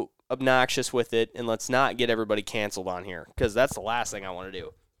too obnoxious with it, and let's not get everybody canceled on here because that's the last thing I want to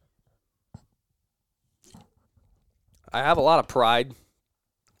do. I have a lot of pride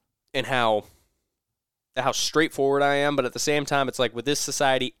in how straightforward I am, but at the same time, it's like with this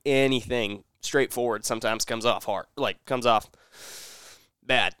society, anything straightforward sometimes comes off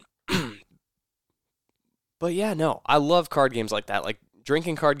bad. But yeah, no, I love card games like that. Like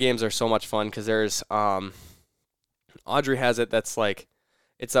drinking card games are so much fun because there's Audrey has it. That's like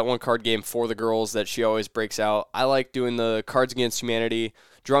it's that one card game for the girls that she always breaks out. I like doing the Cards Against Humanity.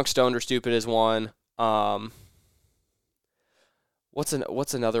 Drunk, Stoned, or Stupid is one. What's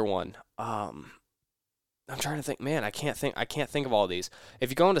another one? I'm trying to think. Man, I can't think of all these. If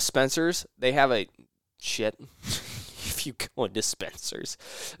you go into Spencer's, they have a shit. If you go into Spencer's,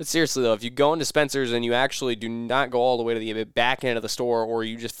 but seriously though, if you go into Spencer's and you actually do not go all the way to the back end of the store, or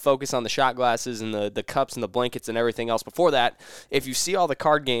you just focus on the shot glasses and the cups and the blankets and everything else before that, if you see all the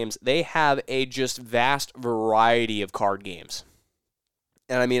card games, they have a just vast variety of card games.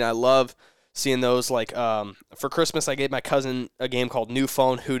 And I mean, I love seeing those. Like for Christmas, I gave my cousin a game called New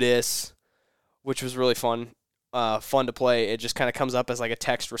Phone Who Dis, which was really fun to play. It just kind of comes up as like a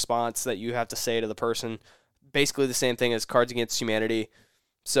text response that you have to say to the person. Basically the same thing as Cards Against Humanity.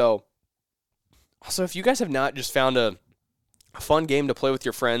 So, also, if you guys have not just found a a fun game to play with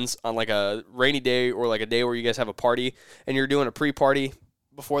your friends on like a rainy day or like a day where you guys have a party and you're doing a pre-party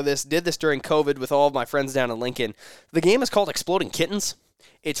before this. Did this during COVID with all of my friends down in Lincoln. The game is called Exploding Kittens.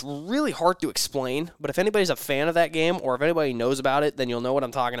 It's really hard to explain, but if anybody's a fan of that game or if anybody knows about it, then you'll know what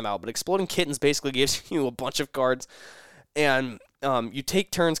I'm talking about. But Exploding Kittens basically gives you a bunch of cards, and you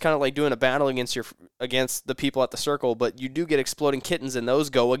take turns kind of like doing a battle against the people at the circle, but you do get exploding kittens, and those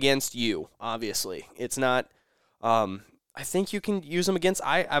go against you, obviously. It's not... I think you can use them against...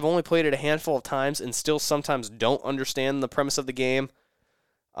 I've only played it a handful of times and still sometimes don't understand the premise of the game.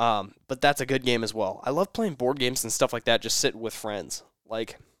 But that's a good game as well. I love playing board games and stuff like that, just sitting with friends.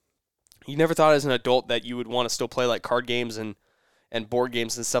 Like, you never thought as an adult that you would want to still play like card games and board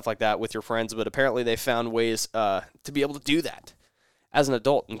games and stuff like that with your friends, but apparently they found ways to be able to do that as an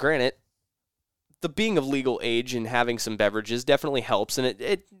adult. And granted, the being of legal age and having some beverages definitely helps, and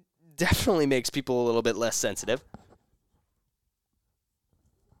it definitely makes people a little bit less sensitive.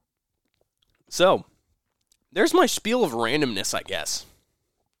 So, there's my spiel of randomness, I guess.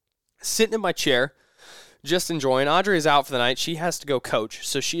 Sitting in my chair, just enjoying. Audrey is out for the night. She has to go coach,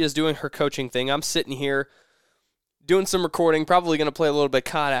 so she is doing her coaching thing. I'm sitting here doing some recording, probably going to play a little bit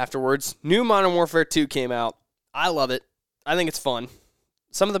COD afterwards. New Modern Warfare 2 came out. I love it. I think it's fun.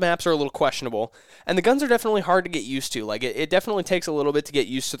 Some of the maps are a little questionable, and the guns are definitely hard to get used to. Like, it definitely takes a little bit to get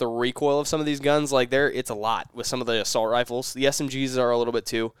used to the recoil of some of these guns. Like, it's a lot with some of the assault rifles. The SMGs are a little bit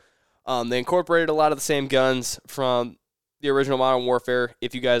too. They incorporated a lot of the same guns from the original Modern Warfare.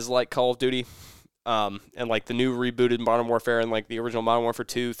 If you guys like Call of Duty, and like the new rebooted Modern Warfare and like the original Modern Warfare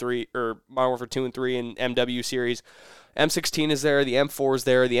 2, 3, or Modern Warfare 2 and 3 and MW series, M16 is there, the M4 is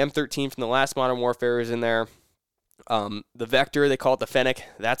there, the M13 from the last Modern Warfare is in there. The Vector, they call it the Fennec,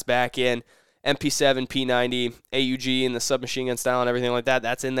 that's back in. MP7, P90, AUG, and the submachine gun style and everything like that,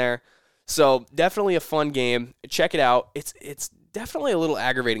 that's in there. So definitely a fun game. Check it out. It's definitely a little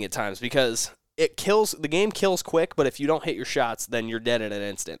aggravating at times because the game kills quick, but if you don't hit your shots, then you're dead in an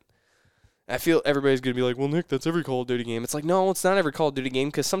instant. I feel everybody's going to be like, well, Nick, that's every Call of Duty game. It's like, no, it's not every Call of Duty game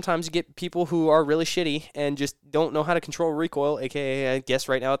because sometimes you get people who are really shitty and just don't know how to control recoil, a.k.a. I guess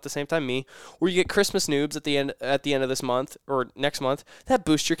right now at the same time me, or you get Christmas noobs at the end of this month or next month that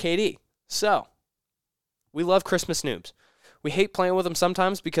boost your KD. So, we love Christmas noobs. We hate playing with them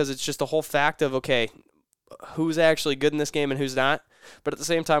sometimes because it's just the whole fact of, okay, who's actually good in this game and who's not. But at the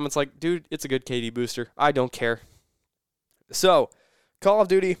same time, it's like, dude, it's a good KD booster. I don't care. So, Call of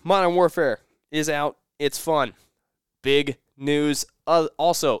Duty Modern Warfare is out. It's fun. Big news.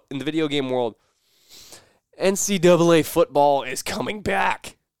 Also, in the video game world, NCAA football is coming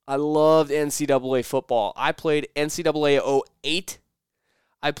back. I loved NCAA football. I played NCAA 08.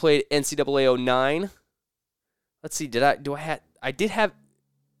 I played NCAA 09. Let's see, I did have,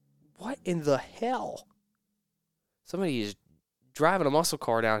 what in the hell? Somebody is driving a muscle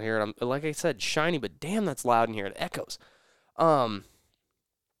car down here, and I'm, like I said, shiny, but damn, that's loud in here. It echoes.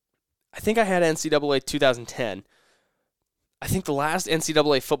 I think I had NCAA 2010. I think the last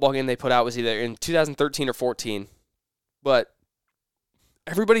NCAA football game they put out was either in 2013 or 14. But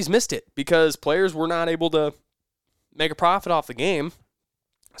everybody's missed it because players were not able to make a profit off the game,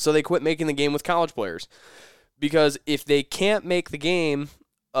 so they quit making the game with college players. Because if they can't make the game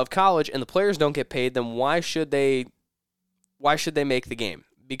of college and the players don't get paid, then why should they make the game?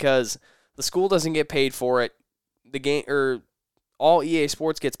 Because the school doesn't get paid for it. The game, or all EA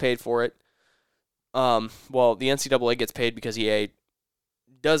Sports gets paid for it. Well, the NCAA gets paid because EA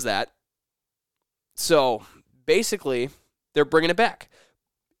does that. So basically, they're bringing it back.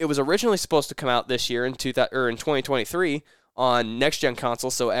 It was originally supposed to come out this year in 2023 on next-gen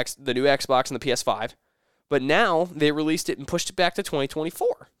consoles, so the new Xbox and the PS5. But now they released it and pushed it back to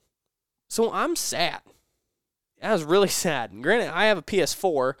 2024. So I'm sad. I was really sad. And granted, I have a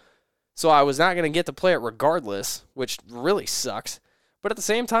PS4, so I was not going to get to play it regardless, which really sucks. But at the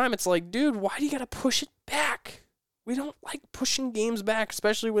same time, it's like, dude, why do you got to push it back? We don't like pushing games back,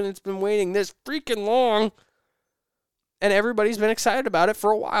 especially when it's been waiting this freaking long. And everybody's been excited about it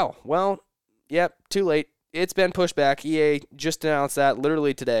for a while. Well, yep, too late. It's been pushed back. EA just announced that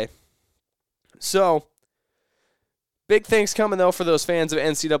literally today. So, big things coming, though, for those fans of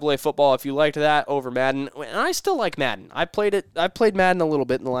NCAA football. If you liked that over Madden, and I still like Madden. I played Madden a little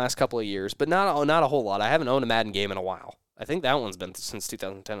bit in the last couple of years, but not a whole lot. I haven't owned a Madden game in a while. I think that one's been since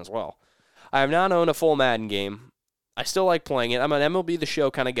 2010 as well. I have not owned a full Madden game. I still like playing it. I'm an MLB The Show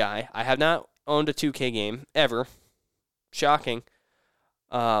kind of guy. I have not owned a 2K game, ever. Shocking.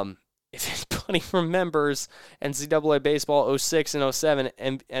 If anybody remembers NCAA Baseball 06 and 07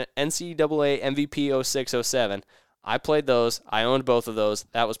 and NCAA MVP 06, 07, I played those. I owned both of those.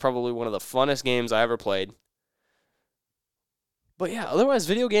 That was probably one of the funnest games I ever played. But yeah, otherwise,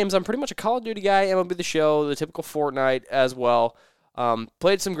 video games, I'm pretty much a Call of Duty guy, MLB The Show, the typical Fortnite as well.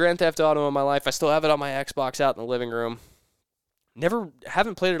 Played some Grand Theft Auto in my life. I still have it on my Xbox out in the living room.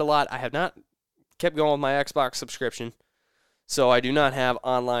 Haven't played it a lot. I have not kept going with my Xbox subscription. So I do not have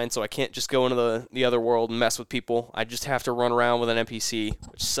online, so I can't just go into the other world and mess with people. I just have to run around with an NPC,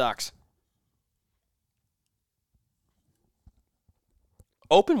 which sucks.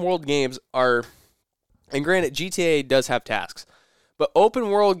 Open world games are, and granted, GTA does have tasks, but open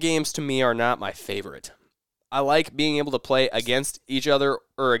world games to me are not my favorite. I like being able to play against each other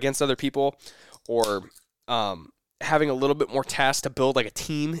or against other people, or having a little bit more tasks to build like a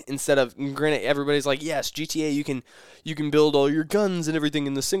team instead of, granted, everybody's like, yes, GTA, you can build all your guns and everything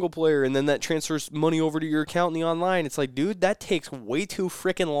in the single player, and then that transfers money over to your account in the online. It's like, dude, that takes way too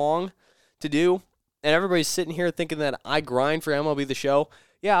freaking long to do. And everybody's sitting here thinking that I grind for MLB The Show.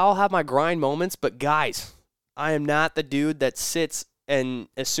 Yeah, I'll have my grind moments, but guys, I am not the dude that sits and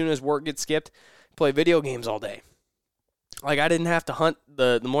as soon as work gets skipped, play video games all day. Like, I didn't have to hunt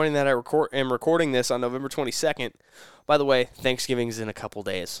the morning that I am recording this on November 22nd. By the way, Thanksgiving's in a couple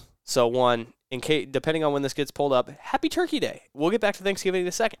days. So depending on when this gets pulled up, Happy Turkey Day. We'll get back to Thanksgiving in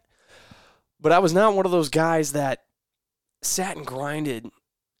a second. But I was not one of those guys that sat and grinded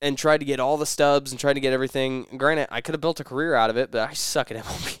and tried to get all the stubs and tried to get everything. Granted, I could have built a career out of it, but I suck at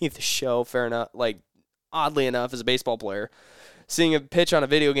MLB The Show, fair enough. Like, oddly enough, as a baseball player, seeing a pitch on a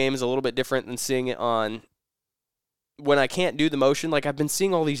video game is a little bit different than seeing it on when I can't do the motion. Like, I've been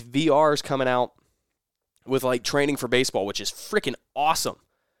seeing all these VRs coming out with, like, training for baseball, which is freaking awesome.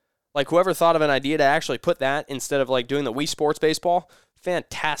 Like, whoever thought of an idea to actually put that instead of, like, doing the Wii Sports baseball,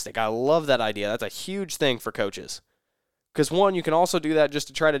 fantastic. I love that idea. That's a huge thing for coaches. Because, one, you can also do that just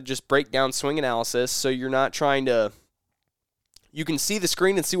to try to just break down swing analysis, so you're not trying to... You can see the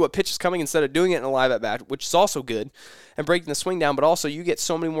screen and see what pitch is coming instead of doing it in a live at-bat, which is also good, and breaking the swing down, but also you get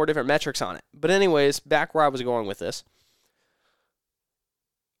so many more different metrics on it. But anyways, back where I was going with this.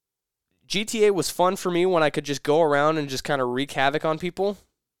 GTA was fun for me when I could just go around and just kind of wreak havoc on people.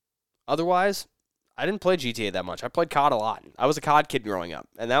 Otherwise, I didn't play GTA that much. I played COD a lot. I was a COD kid growing up,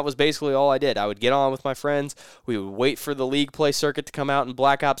 and that was basically all I did. I would get on with my friends. We would wait for the league play circuit to come out in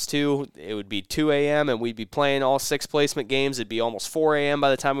Black Ops 2. It would be 2 a.m., and we'd be playing all 6 placement games. It'd be almost 4 a.m.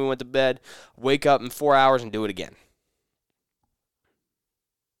 by the time we went to bed. Wake up in 4 hours and do it again.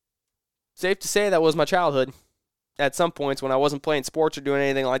 Safe to say that was my childhood at some points when I wasn't playing sports or doing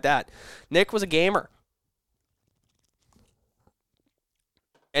anything like that. Nick was a gamer.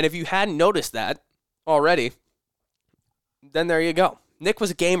 And if you hadn't noticed that already, then there you go. Nick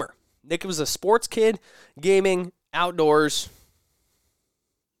was a gamer. Nick was a sports kid, gaming, outdoors.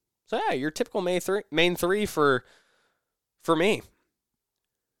 So yeah, your typical main three for me.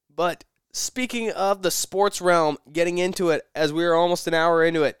 But speaking of the sports realm, getting into it as we are almost an hour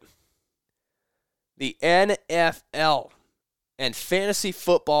into it, the NFL and fantasy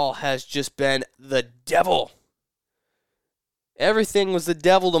football has just been the devil. Everything was the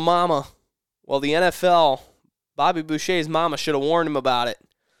devil to mama. Well, the NFL, Bobby Boucher's mama should have warned him about it.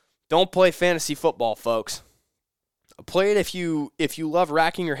 Don't play fantasy football, folks. Play it if you love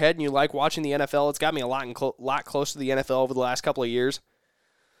racking your head and you like watching the NFL. It's got me a lot closer to the NFL over the last couple of years.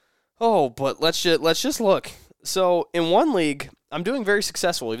 Oh, but let's just look. So in one league, I'm doing very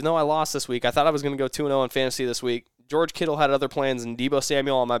successful. Even though I lost this week, I thought I was going to go 2-0 in fantasy this week. George Kittle had other plans, and Deebo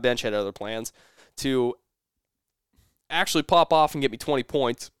Samuel on my bench had other plans to actually pop off and get me 20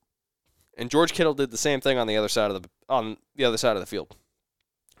 points. And George Kittle did the same thing on the other side of the field.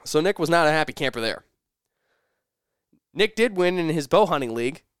 So Nick was not a happy camper there. Nick did win in his bow hunting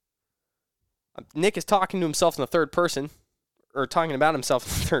league. Nick is talking to himself in the third person, or talking about himself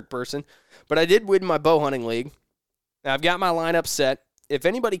in the third person. But I did win my bow hunting league. Now I've got my lineup set. If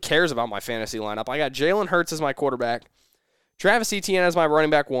anybody cares about my fantasy lineup, I got Jalen Hurts as my quarterback, Travis Etienne as my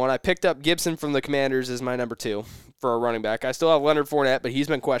running back 1. I picked up Gibson from the Commanders as my number 2 for a running back. I still have Leonard Fournette, but he's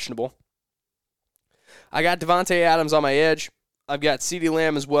been questionable. I got Devontae Adams on my edge. I've got CeeDee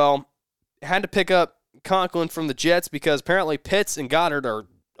Lamb as well. Had to pick up Conklin from the Jets because apparently Pitts and Goddard are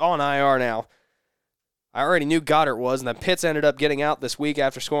on IR now. I already knew Goddard was, and then Pitts ended up getting out this week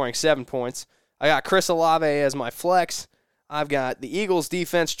after scoring 7 points. I got Chris Olave as my flex. I've got the Eagles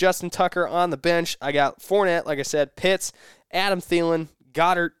defense, Justin Tucker on the bench. I got Fournette, like I said, Pitts, Adam Thielen,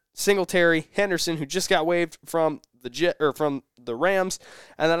 Goddard, Singletary, Henderson, who just got waived from the Rams,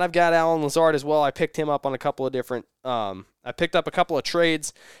 and then I've got Alan Lazard as well. I picked him up on a couple of different. I picked up a couple of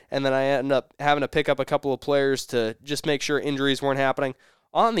trades, and then I ended up having to pick up a couple of players to just make sure injuries weren't happening.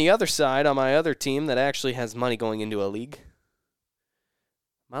 On the other side, on my other team that actually has money going into a league.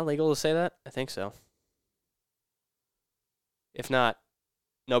 Am I legal to say that? I think so. If not,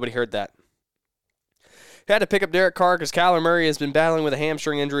 nobody heard that. Had to pick up Derek Carr because Kyler Murray has been battling with a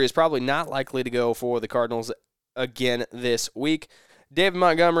hamstring injury. Is probably not likely to go for the Cardinals again this week. David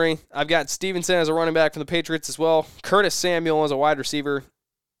Montgomery. I've got Stevenson as a running back from the Patriots as well. Curtis Samuel as a wide receiver.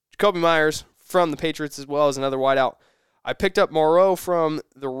 Jacoby Myers from the Patriots as well as another wideout. I picked up Moreau from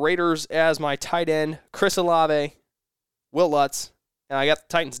the Raiders as my tight end. Chris Olave, Will Lutz, and I got the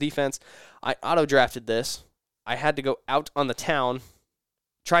Titans defense. I auto-drafted this. I had to go out on the town.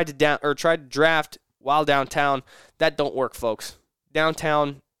 Tried to draft while downtown. That don't work, folks.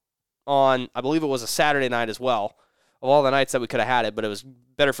 Downtown on, I believe it was a Saturday night as well, of all the nights that we could have had it, but it was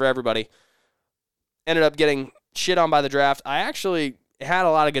better for everybody. Ended up getting shit on by the draft. I actually had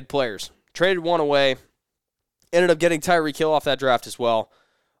a lot of good players. Traded one away. Ended up getting Tyreek Hill off that draft as well.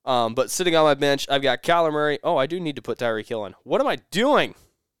 But sitting on my bench, I've got Kyler Murray. Oh, I do need to put Tyreek Hill in. What am I doing?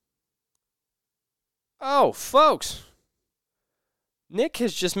 Oh, folks. Nick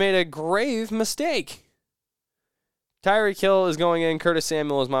has just made a grave mistake. Tyreek Hill is going in. Curtis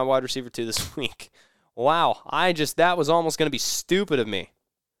Samuel is my wide receiver 2 this week. Wow. That was almost going to be stupid of me.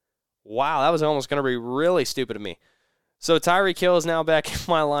 Wow, that was almost going to be really stupid of me. So Tyreek Hill is now back in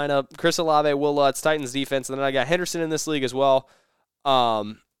my lineup. Chris Olave, Will Lutz, Titans defense. And then I got Henderson in this league as well.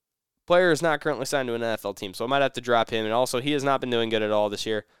 Player is not currently signed to an NFL team, so I might have to drop him. And also, he has not been doing good at all this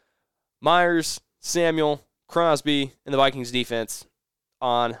year. Myers, Samuel, Crosby, and the Vikings defense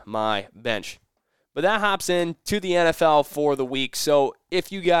on my bench. But that hops in to the NFL for the week. So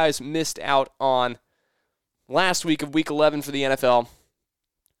if you guys missed out on last week of Week 11 for the NFL,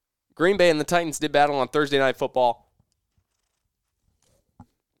 Green Bay and the Titans did battle on Thursday Night Football.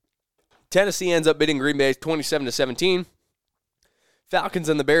 Tennessee ends up beating Green Bay 27-17. Falcons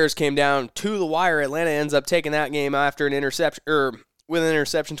and the Bears came down to the wire. Atlanta ends up taking that game after an interception, with an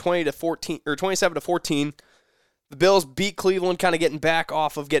interception, 27-14. The Bills beat Cleveland, kind of getting back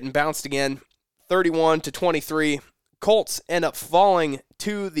off of getting bounced again, 31-23. Colts end up falling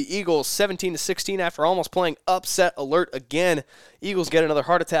to the Eagles, 17-16 after almost playing upset alert again. Eagles get another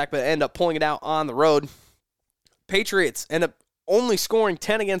heart attack, but end up pulling it out on the road. Patriots end up only scoring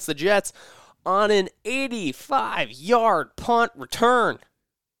 10 against the Jets on an 85-yard punt return.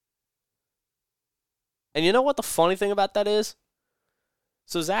 And you know what the funny thing about that is?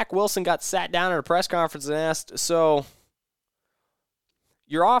 So Zach Wilson got sat down at a press conference and asked, so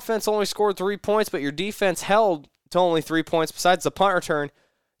your offense only scored 3 points, but your defense held to only 3 points besides the punt return.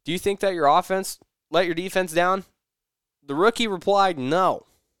 Do you think that your offense let your defense down? The rookie replied, no.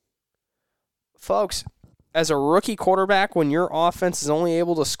 Folks, as a rookie quarterback, when your offense is only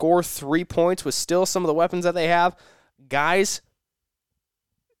able to score 3 points with still some of the weapons that they have, guys,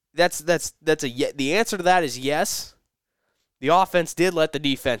 the answer to that is yes. The offense did let the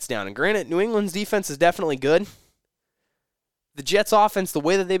defense down. And granted, New England's defense is definitely good. The Jets' offense, the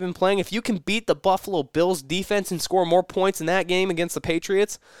way that they've been playing, if you can beat the Buffalo Bills' defense and score more points in that game against the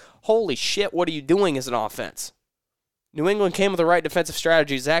Patriots, holy shit, what are you doing as an offense? New England came with the right defensive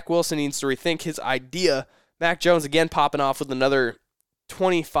strategy. Zach Wilson needs to rethink his idea. Mac Jones again popping off with another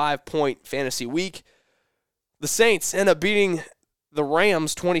 25-point fantasy week. The Saints end up beating the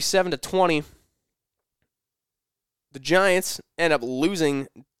Rams 27-20. The Giants end up losing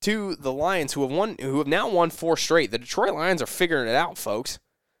to the Lions, who have now won 4 straight. The Detroit Lions are figuring it out, folks.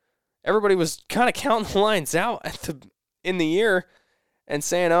 Everybody was kind of counting the Lions out in the year and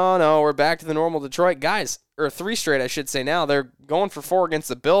saying, oh, no, we're back to the normal Detroit. Guys, or 3 straight, I should say now. They're going for 4 against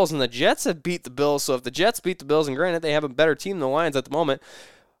the Bills, and the Jets have beat the Bills. So if the Jets beat the Bills, and granted, they have a better team than the Lions at the moment,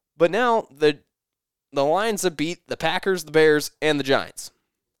 but now the Lions have beat the Packers, the Bears, and the Giants.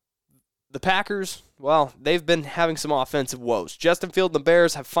 The Packers, well, they've been having some offensive woes. Justin Field and the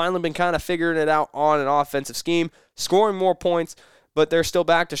Bears have finally been kind of figuring it out on an offensive scheme, scoring more points, but they're still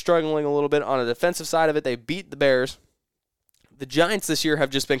back to struggling a little bit on the defensive side of it. They beat the Bears. The Giants this year have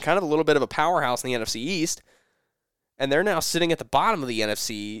just been kind of a little bit of a powerhouse in the NFC East, and they're now sitting at the bottom of the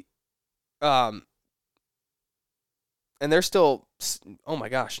NFC. And they're still, oh my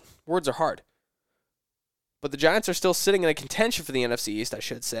gosh, words are hard. But the Giants are still sitting in a contention for the NFC East, I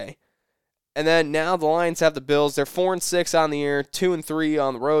should say. And then now the Lions have the Bills. They're 4-6 on the year, 2-3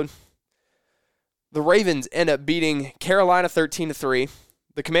 on the road. The Ravens end up beating Carolina 13-3.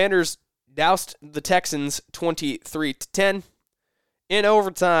 The Commanders doused the Texans 23-10. In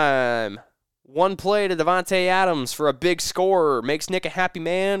overtime, one play to Davante Adams for a big score makes Nick a happy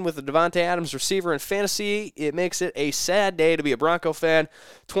man with the Davante Adams receiver in fantasy. It makes it a sad day to be a Bronco fan.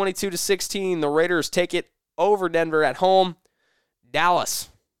 22-16, the Raiders take it over Denver at home. Dallas.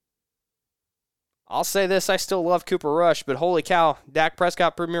 I'll say this, I still love Cooper Rush, but holy cow, Dak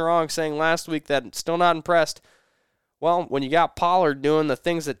Prescott proved me wrong saying last week that still not impressed Well, when you got Pollard doing the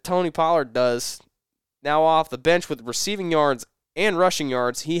things that Tony Pollard does, now off the bench with receiving yards and rushing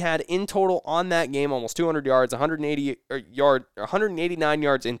yards, he had in total on that game almost 200 yards, 189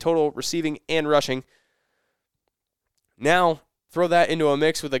 yards in total receiving and rushing. Now, throw that into a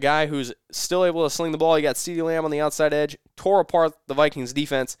mix with a guy who's still able to sling the ball. You got CeeDee Lamb on the outside edge, tore apart the Vikings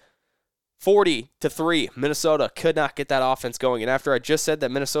defense. 40-3, Minnesota could not get that offense going. And after I just said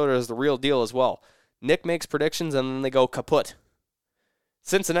that Minnesota is the real deal as well, Nick makes predictions and then they go kaput.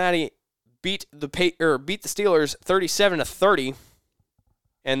 Cincinnati beat the Steelers 37-30,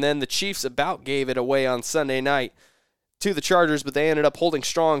 and then the Chiefs about gave it away on Sunday night to the Chargers, but they ended up holding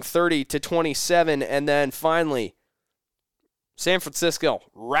strong 30-27, and then finally San Francisco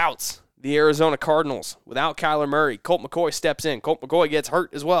routs the Arizona Cardinals without Kyler Murray. Colt McCoy steps in. Colt McCoy gets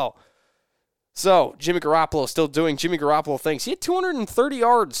hurt as well. So, Jimmy Garoppolo still doing Jimmy Garoppolo things. He had 230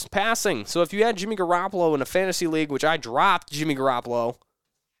 yards passing. So, if you had Jimmy Garoppolo in a fantasy league, which I dropped Jimmy Garoppolo,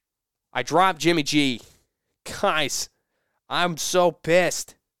 I dropped Jimmy G. Guys, I'm so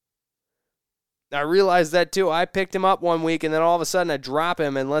pissed. I realized that too. I picked him up one week, and then all of a sudden I drop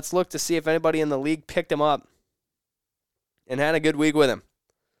him, and let's look to see if anybody in the league picked him up and had a good week with him.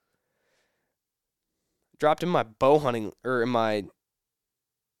 Dropped him in my bow hunting, or in my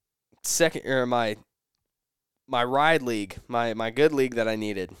second, or my ride league, my good league that I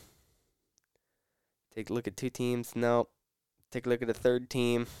needed. Take a look at two teams. Nope. Take a look at a third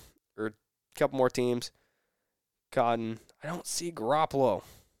team, or a couple more teams. Cotton. I don't see Garoppolo.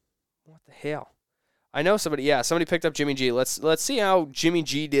 What the hell? I know somebody. Yeah, somebody picked up Jimmy G. Let's see how Jimmy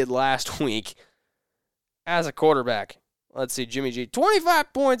G did last week as a quarterback. Let's see, Jimmy G.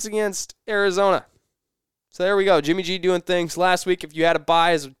 25 points against Arizona. So there we go. Jimmy G doing things. Last week, if you had a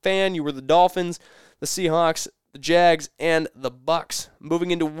buy as a fan, you were the Dolphins, the Seahawks, the Jags, and the Bucks.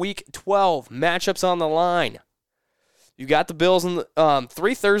 Moving into Week 12, matchups on the line. You got the Bills in the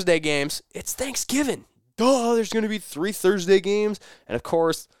 3 Thursday games. It's Thanksgiving. Duh, there's going to be 3 Thursday games. And, of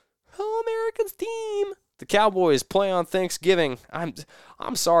course, America's team. The Cowboys play on Thanksgiving. I'm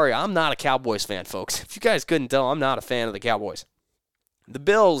sorry, I'm not a Cowboys fan, folks. If you guys couldn't tell, I'm not a fan of the Cowboys. The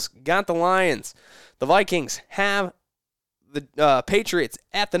Bills got the Lions. The Vikings have the Patriots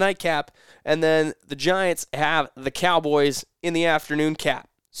at the nightcap, and then the Giants have the Cowboys in the afternoon cap.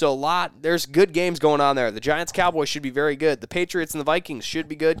 So there's good games going on there. The Giants-Cowboys should be very good. The Patriots and the Vikings should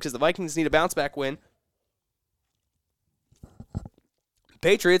be good because the Vikings need a bounce-back win.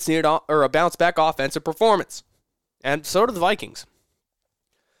 Patriots need a bounce-back offensive performance, and so do the Vikings.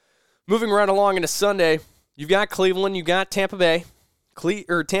 Moving right along into Sunday, you've got Cleveland, you've got Tampa Bay.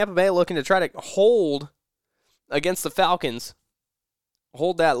 Tampa Bay looking to try to hold against the Falcons,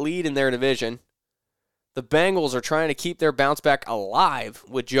 hold that lead in their division. The Bengals are trying to keep their bounce back alive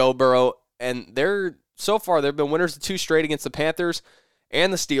with Joe Burrow, and so far they've been winners of 2 straight against the Panthers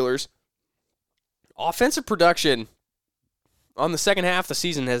and the Steelers. Offensive production on the second half of the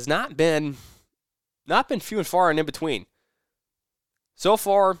season has not been few and far and in between. So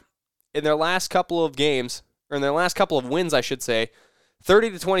far, in their last couple of games, or in their last couple of wins, I should say,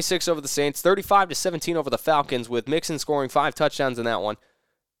 30-26 over the Saints, 35-17 over the Falcons, with Mixon scoring 5 touchdowns in that one.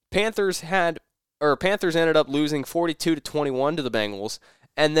 Panthers ended up losing 42-21 to the Bengals,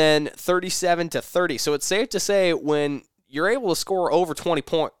 and then 37-30. So it's safe to say when you're able to score over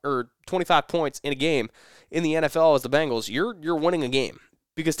 25 points in a game in the NFL as the Bengals, you're winning a game.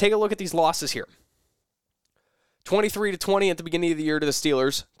 Because take a look at these losses here. 23-20 at the beginning of the year to the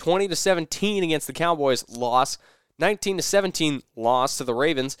Steelers, 20-17 against the Cowboys, loss, 19-17 loss to the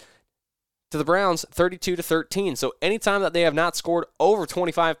Ravens, to the Browns, 32-13. So anytime that they have not scored over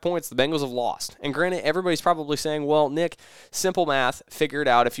 25 points, the Bengals have lost. And granted, everybody's probably saying, well, Nick, simple math, figure it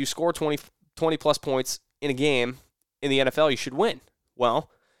out. If you score 20-plus points in a game in the NFL, you should win. Well,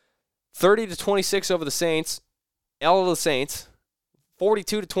 30-26 over the Saints, L to the Saints,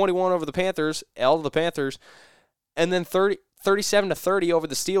 42-21 over the Panthers, L to the Panthers, and then 37-30 over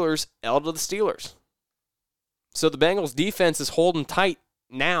the Steelers, L to the Steelers. So the Bengals defense is holding tight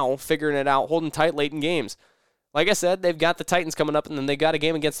now, figuring it out, holding tight late in games. Like I said, they've got the Titans coming up, and then they got a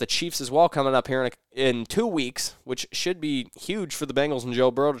game against the Chiefs as well coming up here in 2 weeks, which should be huge for the Bengals and Joe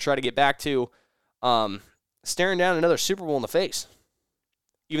Burrow to try to get back to staring down another Super Bowl in the face,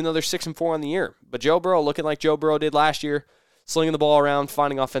 even though they're 6-4 on the year. But Joe Burrow looking like Joe Burrow did last year, slinging the ball around,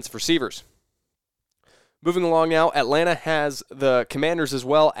 finding offensive receivers. Moving along now, Atlanta has the Commanders as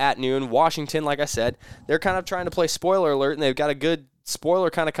well at noon. Washington, like I said, they're kind of trying to play spoiler alert, and they've got a good spoiler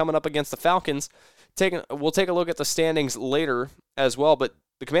kind of coming up against the Falcons. We'll take a look at the standings later as well, but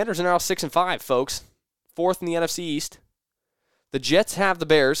the Commanders are now 6-5, folks. 4th in the NFC East. The Jets have the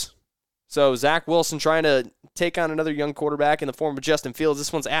Bears, So Zach Wilson trying to take on another young quarterback in the form of Justin Fields.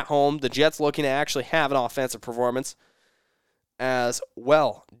 This one's at home. The Jets looking to actually have an offensive performance as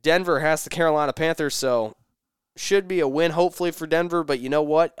well. Denver has the Carolina Panthers, so should be a win hopefully for Denver, but you know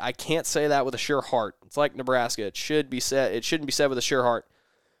what? I can't say that with a sure heart. It's like Nebraska. It shouldn't be said with a sure heart.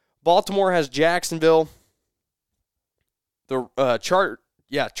 Baltimore has Jacksonville. The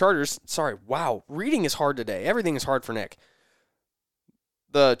Chargers. Sorry, wow. Reading is hard today. Everything is hard for Nick.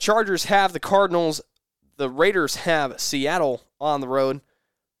 The Chargers have the Cardinals. The Raiders have Seattle on the road.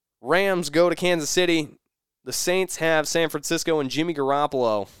 Rams go to Kansas City. The Saints have San Francisco and Jimmy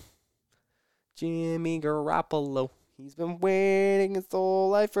Garoppolo. Jimmy Garoppolo. He's been waiting his whole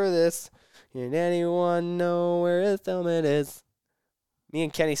life for this. Did anyone know where his helmet is? Me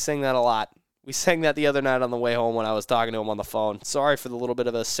and Kenny sing that a lot. We sang that the other night on the way home when I was talking to him on the phone. Sorry for the little bit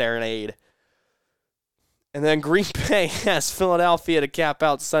of a serenade. And then Green Bay has Philadelphia to cap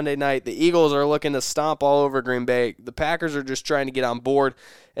out Sunday night. The Eagles are looking to stomp all over Green Bay. The Packers are just trying to get on board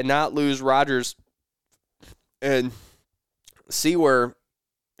and not lose Rodgers and see where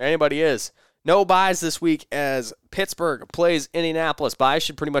anybody is. No buys this week as Pittsburgh plays Indianapolis. Buys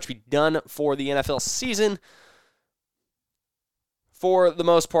should pretty much be done for the NFL season. For the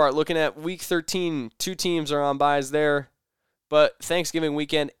most part, looking at Week 13, 2 teams are on buys there. But Thanksgiving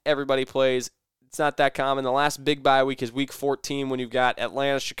weekend, everybody plays. It's not that common. The last big bye week is Week 14 when you've got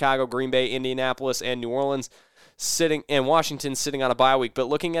Atlanta, Chicago, Green Bay, Indianapolis, and New Orleans sitting, and Washington sitting on a bye week. But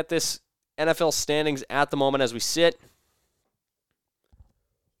looking at this NFL standings at the moment as we sit,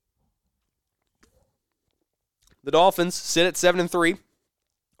 the Dolphins sit at 7-3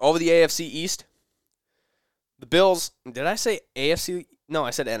 over the AFC East. The Bills, did I say AFC? No,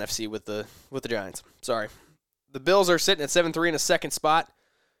 I said NFC with the Giants. Sorry. The Bills are sitting at 7-3 in a second spot.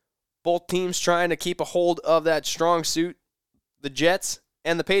 Both teams trying to keep a hold of that strong suit. The Jets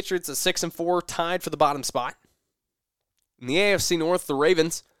and the Patriots at 6-4, tied for the bottom spot. In the AFC North, the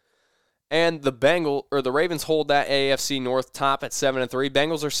Ravens and the Ravens hold that AFC North top at 7-3.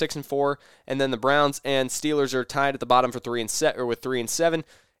 Bengals are 6-4, and then the Browns and Steelers are tied at the bottom for 3-7.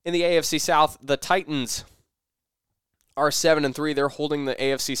 In the AFC South, the Titans are 7-3. They're holding the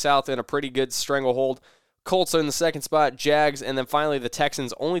AFC South in a pretty good stranglehold. Colts are in the second spot, Jags, and then finally the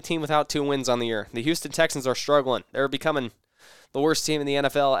Texans, only team without 2 wins on the year. The Houston Texans are struggling. They're becoming the worst team in the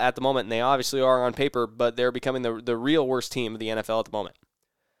NFL at the moment, and they obviously are on paper, but they're becoming the real worst team of the NFL at the moment.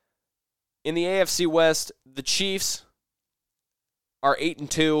 In the AFC West, the Chiefs are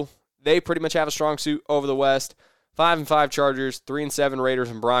 8-2. They pretty much have a strong suit over the West. 5-5 Chargers, 3-7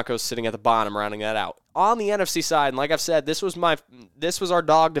 Raiders, and Broncos sitting at the bottom, rounding that out. On the NFC side, and like I've said, this was our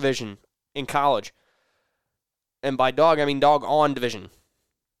dog division in college. And by dog, I mean dog-on division.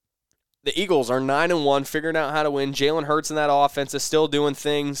 The Eagles are 9-1, figuring out how to win. Jalen Hurts in that offense is still doing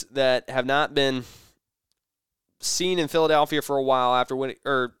things that have not been seen in Philadelphia for a while after winning,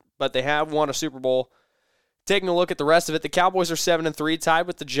 but they have won a Super Bowl. Taking a look at the rest of it, the Cowboys are 7-3, tied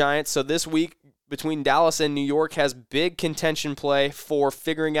with the Giants. So this week between Dallas and New York has big contention play for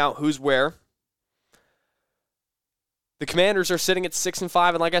figuring out who's where. The Commanders are sitting at 6-5,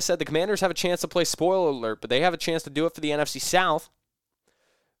 and like I said, the Commanders have a chance to play spoiler alert, but they have a chance to do it for the NFC South.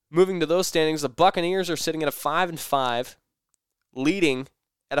 Moving to those standings, the Buccaneers are sitting at a 5-5, leading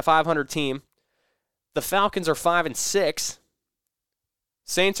at a 500 team. The Falcons are 5-6.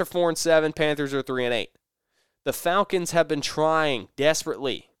 Saints are 4-7. Panthers are 3-8. The Falcons have been trying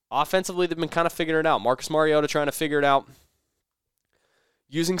desperately. Offensively, they've been kind of figuring it out. Marcus Mariota trying to figure it out,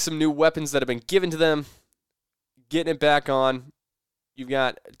 using some new weapons that have been given to them, getting it back on. You've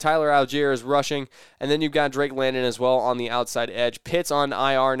got Tyler Algier is rushing, and then you've got Drake London as well on the outside edge. Pitt's on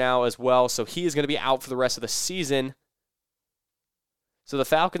IR now as well, so he is going to be out for the rest of the season. So the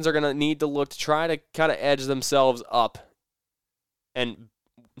Falcons are going to need to look to try to kind of edge themselves up and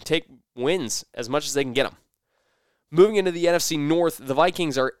take wins as much as they can get them. Moving into the NFC North, the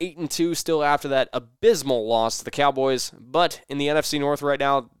Vikings are 8-2 still after that abysmal loss to the Cowboys. But in the NFC North right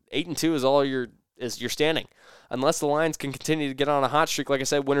now, 8-2 is all your standing. Unless the Lions can continue to get on a hot streak, like I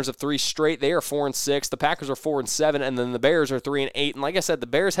said, winners of 3 straight, they are 4-6. The Packers are 4-7, and then the Bears are 3-8. And like I said, the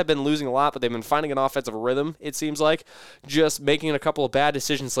Bears have been losing a lot, but they've been finding an offensive rhythm, it seems like. Just making a couple of bad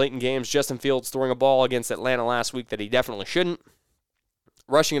decisions late in games. Justin Fields throwing a ball against Atlanta last week that he definitely shouldn't.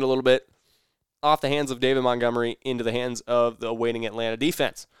 Rushing it a little bit off the hands of David Montgomery into the hands of the awaiting Atlanta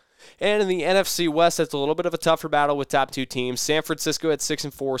defense. And in the NFC West, it's a little bit of a tougher battle with top 2 teams. San Francisco at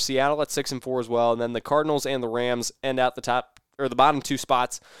 6-4, Seattle at 6-4 as well, and then the Cardinals and the Rams end out the bottom 2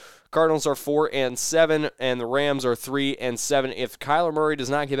 spots. Cardinals are 4-7, and the Rams are 3-7. If Kyler Murray does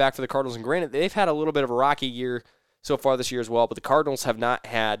not get back for the Cardinals, and granted, they've had a little bit of a rocky year so far this year as well, but the Cardinals have not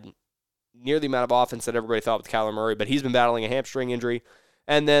had near the amount of offense that everybody thought with Kyler Murray, but he's been battling a hamstring injury.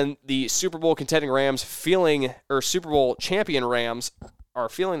 And then the Super Bowl contending Rams Super Bowl champion Rams are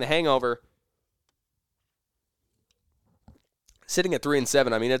feeling the hangover, sitting at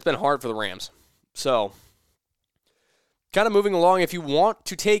 3-7. I mean, it's been hard for the Rams. So, kind of moving along, if you want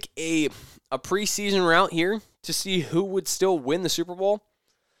to take a preseason route here to see who would still win the Super Bowl,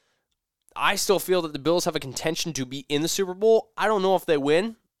 I still feel that the Bills have a contention to be in the Super Bowl. I don't know if they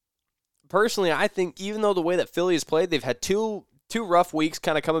win. Personally, I think even though the way that Philly has played, they've had two rough weeks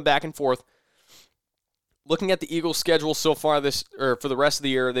kind of coming back and forth. Looking at the Eagles' schedule so far for the rest of the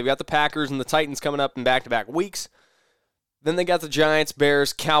year, they've got the Packers and the Titans coming up in back-to-back weeks. Then they got the Giants,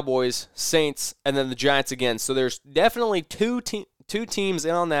 Bears, Cowboys, Saints, and then the Giants again. So there's definitely two teams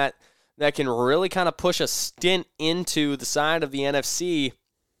in on that can really kind of push a stint into the side of the NFC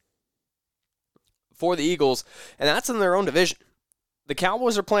for the Eagles, and that's in their own division. The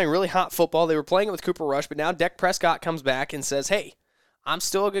Cowboys are playing really hot football. They were playing it with Cooper Rush, but now Dak Prescott comes back and says, hey, I'm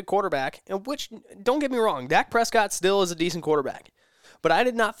still a good quarterback. And which, don't get me wrong, Dak Prescott still is a decent quarterback. But I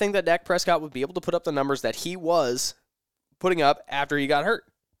did not think that Dak Prescott would be able to put up the numbers that he was putting up after he got hurt.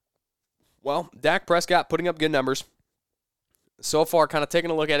 Well, Dak Prescott putting up good numbers. So far, kind of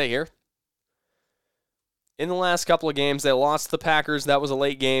taking a look at it here. In the last couple of games, they lost to the Packers. That was a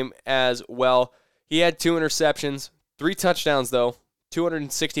late game as well. He had 2 interceptions, 3 touchdowns, though,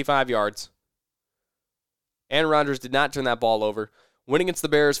 265 yards. Aaron Rodgers did not turn that ball over. Winning against the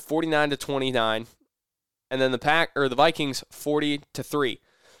Bears 49-29. And then the Vikings 40-3.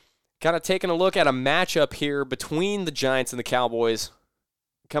 Kind of taking a look at a matchup here between the Giants and the Cowboys.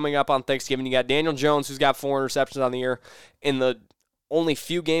 Coming up on Thanksgiving, you got Daniel Jones, who's got 4 interceptions on the year. In the only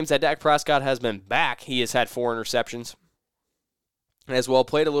few games that Dak Prescott has been back, he has had 4 interceptions. As well,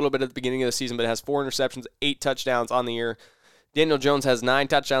 played a little bit at the beginning of the season, but has 4 interceptions, 8 touchdowns on the year. Daniel Jones has 9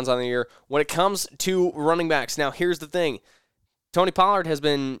 touchdowns on the year. When it comes to running backs, now here's the thing. Tony Pollard has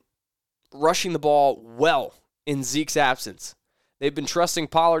been rushing the ball well in Zeke's absence. They've been trusting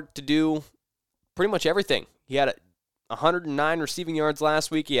Pollard to do pretty much everything. He had 109 receiving yards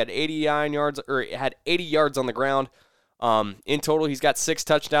last week. He had 80 yards on the ground. In total, he's got 6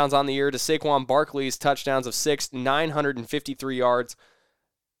 touchdowns on the year to Saquon Barkley's touchdowns of 6, 953 yards.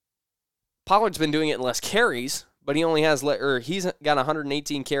 Pollard's been doing it in less carries, but he's got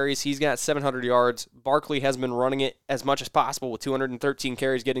 118 carries. He's got 700 yards. Barkley has been running it as much as possible with 213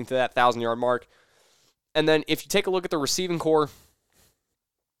 carries, getting to that 1,000-yard mark. And then if you take a look at the receiving core,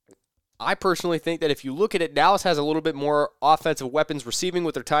 I personally think that if you look at it, Dallas has a little bit more offensive weapons receiving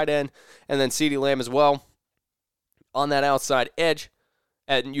with their tight end, and then CeeDee Lamb as well on that outside edge,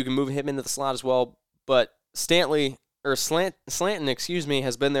 and you can move him into the slot as well. But Slanton,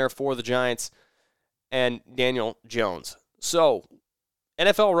 has been there for the Giants and Daniel Jones. So,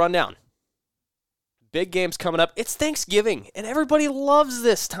 NFL rundown. Big games coming up. It's Thanksgiving, and everybody loves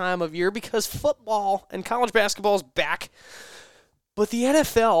this time of year because football and college basketball is back. But the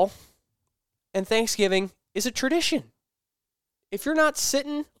NFL and Thanksgiving is a tradition. If you're not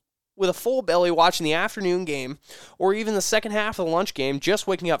sitting with a full belly watching the afternoon game, or even the second half of the lunch game, just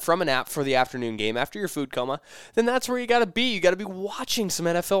waking up from a nap for the afternoon game after your food coma, then that's where you got to be. You got to be watching some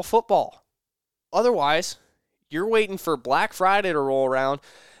NFL football. Otherwise, you're waiting for Black Friday to roll around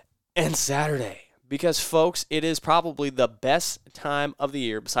and Saturday. Because, folks, it is probably the best time of the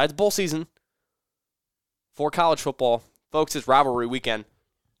year, besides bowl season, for college football. Folks, it's rivalry weekend.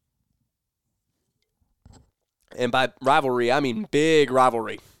 And by rivalry, I mean big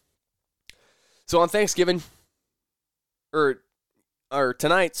rivalry. So on Thanksgiving, or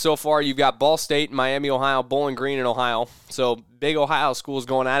tonight so far, you've got Ball State, Miami, Ohio, Bowling Green in Ohio. So big Ohio schools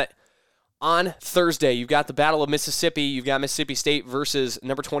going at it. On Thursday, you've got the Battle of Mississippi. You've got Mississippi State versus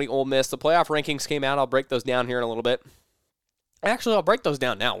number 20 Ole Miss. The playoff rankings came out. I'll break those down here in a little bit. Actually, I'll break those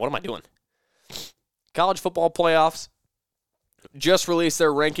down now. What am I doing? College football playoffs just released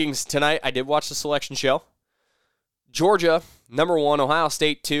their rankings tonight. I did watch the selection show. Georgia, number 1, Ohio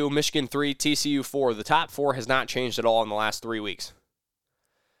State 2, Michigan 3, TCU 4. The top 4 has not changed at all in the last 3 weeks.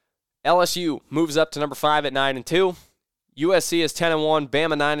 LSU moves up to number 5 at 9-2. USC is 10-1,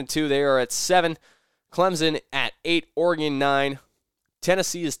 Bama 9-2. They are at 7. Clemson at 8, Oregon 9.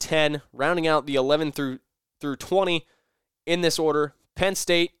 Tennessee is 10, rounding out the 11 through 20 in this order. Penn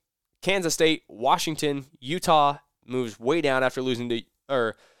State, Kansas State, Washington, Utah moves way down after losing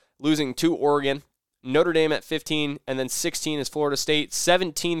to Oregon. Notre Dame at 15, and then 16 is Florida State.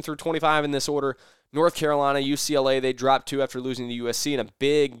 17 through 25 in this order. North Carolina, UCLA, they dropped 2 after losing to USC in a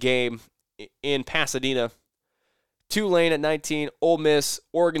big game in Pasadena. Tulane at 19, Ole Miss,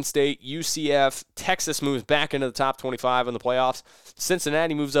 Oregon State, UCF, Texas moves back into the top 25 in the playoffs.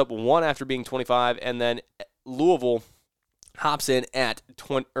 Cincinnati moves up one after being 25, and then Louisville hops in at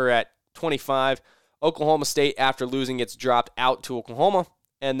 25. Oklahoma State, after losing, gets dropped out to Oklahoma,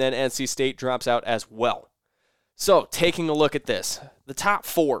 and then NC State drops out as well. So, taking a look at this, the top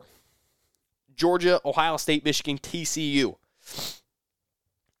four: Georgia, Ohio State, Michigan, TCU.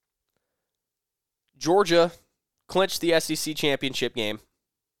 Georgia clinched the SEC championship game.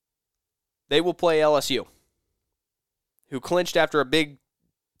 They will play LSU, who clinched after a big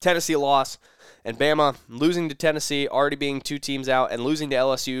Tennessee loss, and Bama losing to Tennessee, already being two teams out, and losing to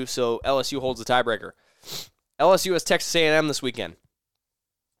LSU, so LSU holds the tiebreaker. LSU has Texas A&M this weekend,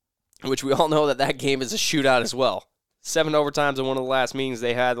 which we all know that game is a shootout as well. 7 overtimes in one of the last meetings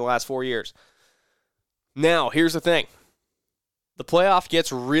they had the last 4 years. Now, here's the thing. The playoff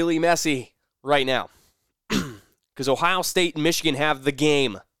gets really messy right now, because Ohio State and Michigan have the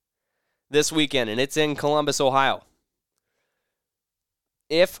game this weekend, and it's in Columbus, Ohio.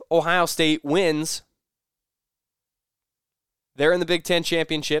 If Ohio State wins, they're in the Big Ten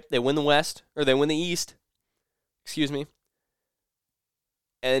championship. They win the West, or they win the East.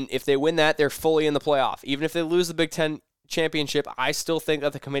 And if they win that, they're fully in the playoff. Even if they lose the Big Ten championship, I still think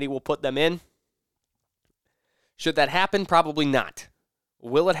that the committee will put them in. Should that happen? Probably not.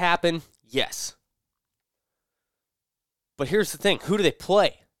 Will it happen? Yes. But here's the thing. Who do they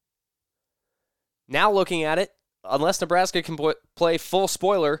play? Now looking at it, unless Nebraska can play full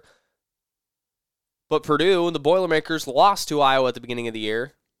spoiler, but Purdue, the Boilermakers, lost to Iowa at the beginning of the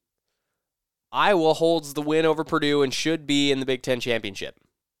year. Iowa holds the win over Purdue and should be in the Big Ten championship.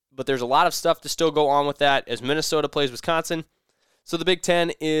 But there's a lot of stuff to still go on with that as Minnesota plays Wisconsin. So the Big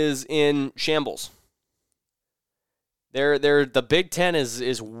Ten is in shambles. The Big Ten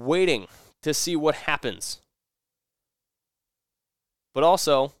is waiting to see what happens. But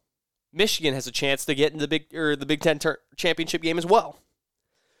also, Michigan has a chance to get in the Big Ten championship game as well.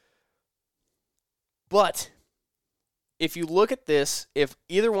 But if you look at this, if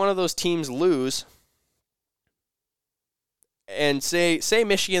either one of those teams lose, and say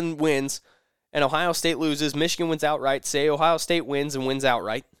Michigan wins and Ohio State loses, Michigan wins outright, say Ohio State wins and wins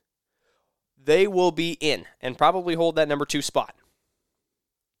outright, they will be in and probably hold that number 2 spot.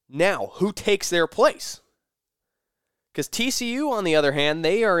 Now, who takes their place? Because TCU, on the other hand,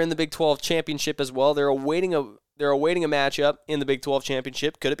 they are in the Big 12 championship as well. They're awaiting a matchup in the Big 12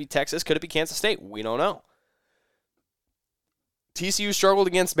 championship. Could it be Texas? Could it be Kansas State? We don't know. TCU struggled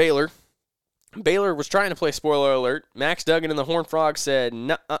against Baylor. Baylor was trying to play spoiler alert. Max Duggan and the Horned Frogs said,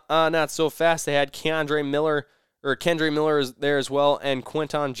 not so fast. They had Kendre Miller is there as well, and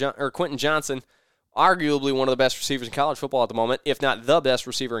Quentin Johnson, arguably one of the best receivers in college football at the moment, if not the best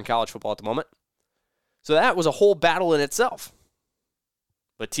receiver in college football at the moment. So that was a whole battle in itself.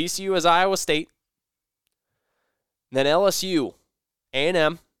 But TCU has Iowa State. Then LSU,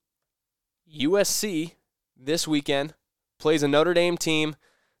 A&M, USC this weekend plays a Notre Dame team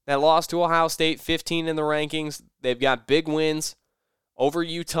that lost to Ohio State, 15 in the rankings. They've got big wins over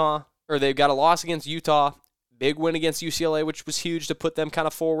Utah, or they've got a loss against Utah, big win against UCLA, which was huge to put them kind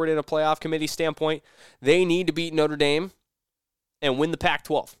of forward in a playoff committee standpoint. They need to beat Notre Dame and win the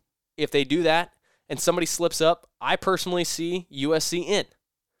Pac-12. If they do that and somebody slips up, I personally see USC in.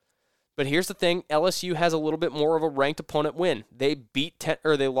 But here's the thing, LSU has a little bit more of a ranked opponent win. They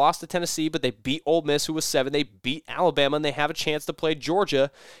they lost to Tennessee, but they beat Ole Miss, who was 7. They beat Alabama, and they have a chance to play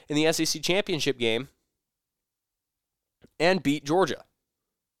Georgia in the SEC championship game and beat Georgia.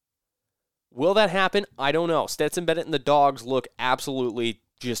 Will that happen? I don't know. Stetson Bennett and the Dogs look absolutely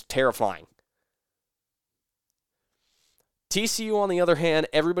just terrifying. TCU, on the other hand,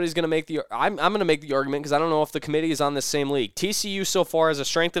 everybody's going to make I'm going to make the argument because I don't know if the committee is on this same league. TCU so far has a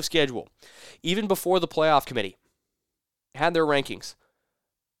strength of schedule. Even before the playoff committee had their rankings.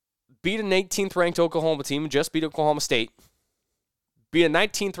 Beat an 18th ranked Oklahoma team, just beat Oklahoma State. Beat a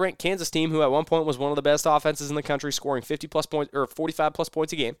 19th ranked Kansas team, who at one point was one of the best offenses in the country, scoring 50-plus points or 45-plus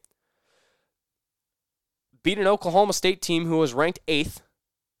points a game. Beat an Oklahoma State team who was ranked 8th.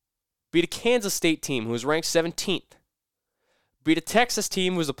 Beat a Kansas State team who was ranked 17th. Beat a Texas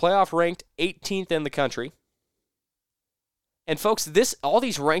team who was a playoff-ranked 18th in the country. And folks, all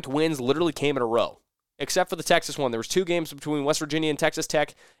these ranked wins literally came in a row, except for the Texas one. There was 2 games between West Virginia and Texas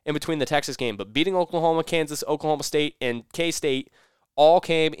Tech in between the Texas game. But beating Oklahoma, Kansas, Oklahoma State, and K-State all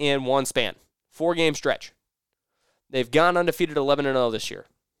came in one span. 4-game stretch. They've gone undefeated 11-0 this year.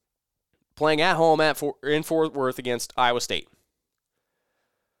 Playing at home in Fort Worth against Iowa State.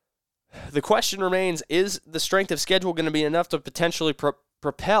 The question remains, is the strength of schedule going to be enough to potentially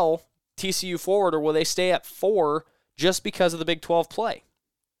propel TCU forward, or will they stay at 4 just because of the Big 12 play.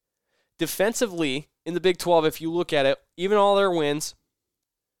 Defensively, in the Big 12, if you look at it, even all their wins,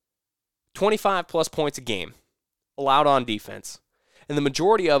 25-plus points a game allowed on defense. And the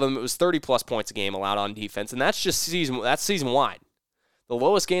majority of them, it was 30-plus points a game allowed on defense. And that's just season-wide. The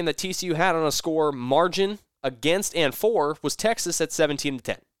lowest game that TCU had on a score margin against and for was Texas at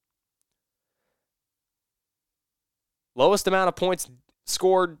 17-10. Lowest amount of points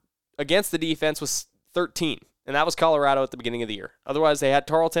scored against the defense was 13, and that was Colorado at the beginning of the year. Otherwise, they had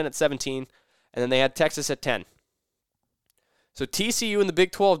Tarleton at 17, and then they had Texas at 10. So TCU in the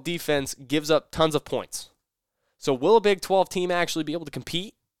Big 12 defense gives up tons of points. So will a Big 12 team actually be able to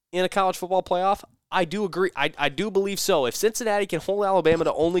compete in a college football playoff? I do agree. I do believe so. If Cincinnati can hold Alabama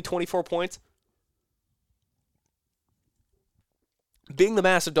to only 24 points, being the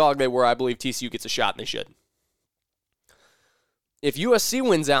massive dog they were, I believe TCU gets a shot, and they should. If USC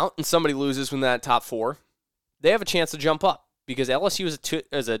wins out and somebody loses from that top four, they have a chance to jump up because LSU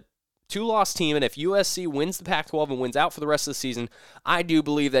is a two-loss team, and if USC wins the Pac-12 and wins out for the rest of the season, I do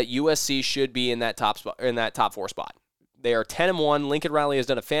believe that USC should be in that top spot, in that top four spot. They are 10-1. Lincoln Riley has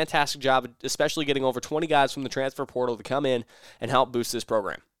done a fantastic job, especially getting over 20 guys from the transfer portal to come in and help boost this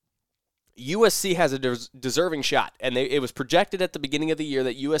program. USC has a deserving shot, and it was projected at the beginning of the year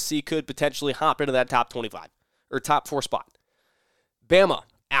that USC could potentially hop into that top 25 or top four spot. Bama,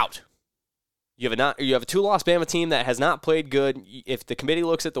 out. You have a two-loss Bama team that has not played good. If the committee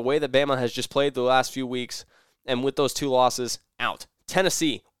looks at the way that Bama has just played the last few weeks, and with those two losses, out.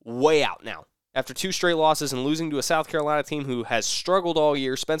 Tennessee, way out now. After two straight losses and losing to a South Carolina team who has struggled all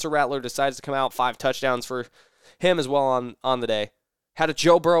year, Spencer Rattler decides to come out, 5 touchdowns for him as well on the day. Had a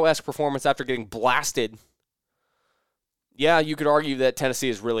Joe Burrow-esque performance after getting blasted. Yeah, you could argue that Tennessee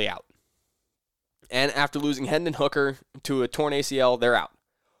is really out. And after losing Hendon Hooker to a torn ACL, they're out.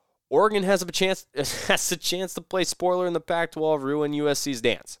 Oregon has a chance to play spoiler in the Pac-12, ruin USC's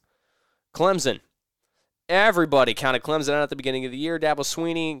dance. Clemson. Everybody counted Clemson out at the beginning of the year. Dabo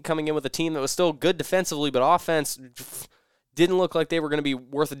Swinney coming in with a team that was still good defensively, but offense didn't look like they were going to be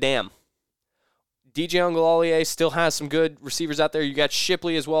worth a damn. DJ Uiagalelei still has some good receivers out there. You got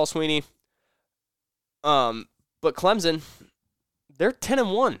Shipley as well, Swinney. But Clemson, they're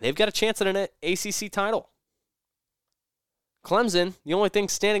 10-1. They've got a chance at an ACC title. Clemson, the only thing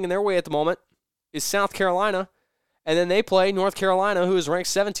standing in their way at the moment is South Carolina, and then they play North Carolina, who is ranked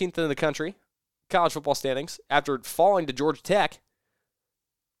 17th in the country, college football standings, after falling to Georgia Tech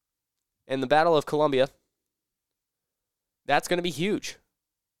in the Battle of Columbia. That's going to be huge.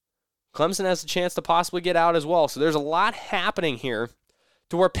 Clemson has a chance to possibly get out as well. So there's a lot happening here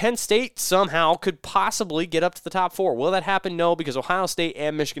to where Penn State somehow could possibly get up to the top four. Will that happen? No, because Ohio State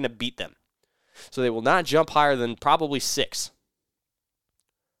and Michigan have beat them. So they will not jump higher than probably 6.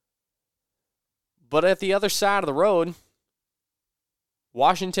 But at the other side of the road,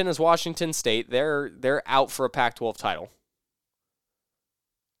 Washington is Washington State. They're out for a Pac-12 title.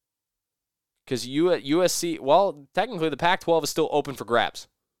 Because USC, well, technically the Pac-12 is still open for grabs.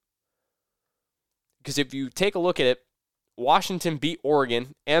 Because if you take a look at it, Washington beat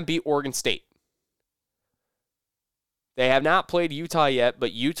Oregon and beat Oregon State. They have not played Utah yet,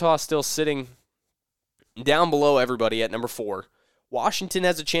 but Utah's still sitting down below everybody at number 4. Washington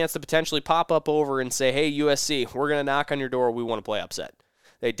has a chance to potentially pop up over and say, hey, USC, we're going to knock on your door. We want to play upset.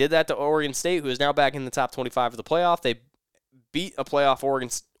 They did that to Oregon State, who is now back in the top 25 of the playoff. They beat a playoff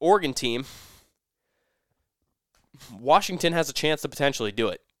Oregon team. Washington has a chance to potentially do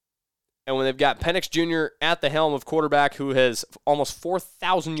it. And when they've got Penix Jr. at the helm of quarterback who has almost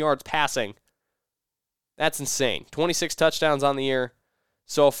 4,000 yards passing, that's insane. 26 touchdowns on the year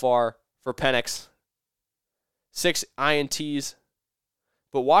so far for Penix. 6 INTs.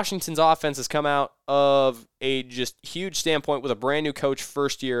 But Washington's offense has come out of a just huge standpoint with a brand new coach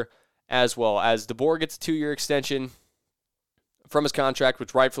first year, as well as DeBoer gets a 2-year extension from his contract,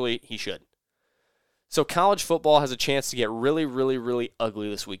 which rightfully he should. So college football has a chance to get really, really, really ugly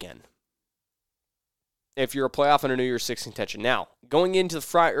this weekend if you're a playoff and a New Year's Six contention. Now, going into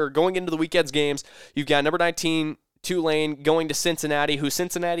the weekend's games, you've got number 19 Tulane going to Cincinnati, who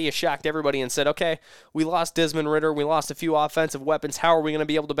Cincinnati has shocked everybody and said, okay, we lost Desmond Ridder, we lost a few offensive weapons, how are we going to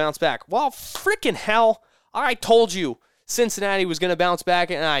be able to bounce back? Well, freaking hell, I told you Cincinnati was going to bounce back,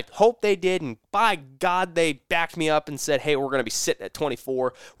 and I hope they did, and by God, they backed me up and said, hey, we're going to be sitting at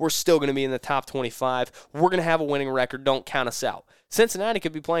 24, we're still going to be in the top 25, we're going to have a winning record, don't count us out. Cincinnati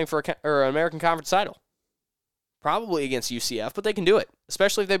could be playing for an American Conference title. Probably against UCF, but they can do it.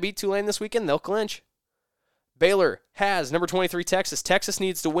 Especially if they beat Tulane this weekend, they'll clinch. Baylor has number 23 Texas. Texas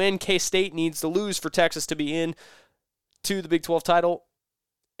needs to win. K-State needs to lose for Texas to be in to the Big 12 title.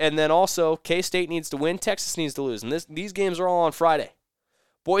 And then also, K-State needs to win. Texas needs to lose. And these games are all on Friday.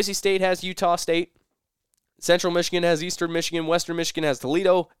 Boise State has Utah State. Central Michigan has Eastern Michigan. Western Michigan has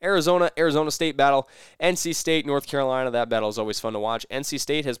Toledo. Arizona State battle. NC State, North Carolina. That battle is always fun to watch. NC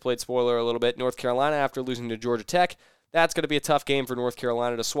State has played spoiler a little bit. North Carolina after losing to Georgia Tech. That's going to be a tough game for North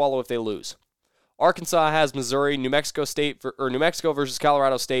Carolina to swallow if they lose. Arkansas has Missouri. New Mexico versus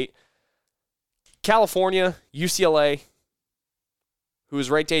Colorado State. California, UCLA, who is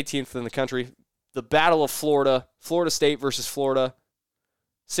ranked 18th in the country. The Battle of Florida. Florida State versus Florida.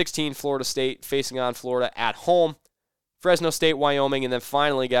 16 Florida State facing on Florida at home. Fresno State, Wyoming, and then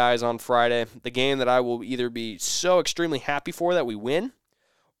finally, guys, on Friday, the game that I will either be so extremely happy for that we win,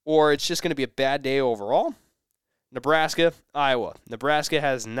 or it's just going to be a bad day overall. Nebraska, Iowa. Nebraska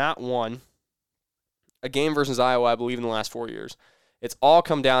has not won a game versus Iowa, I believe, in the last 4 years. It's all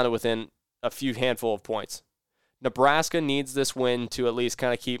come down to within a few handful of points. Nebraska needs this win to at least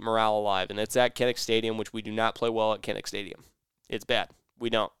kind of keep morale alive, and it's at Kinnick Stadium, which we do not play well at Kinnick Stadium. It's bad. We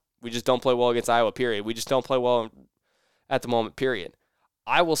don't. We just don't play well against Iowa, period. We just don't play well at the moment, period.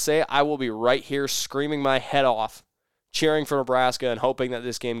 I will say I will be right here screaming my head off, cheering for Nebraska and hoping that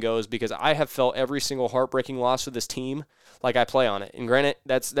this game goes, because I have felt every single heartbreaking loss for this team like I play on it. And granted,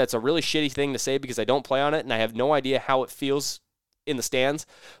 that's a really shitty thing to say because I don't play on it and I have no idea how it feels in the stands.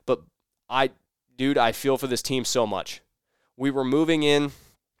 But I feel for this team so much. We were moving in,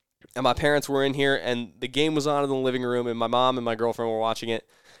 and my parents were in here, and the game was on in the living room, and my mom and my girlfriend were watching it,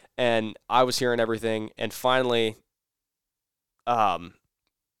 and I was hearing everything, and finally, the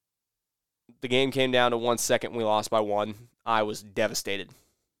game came down to 1 second, we lost by 1. I was devastated.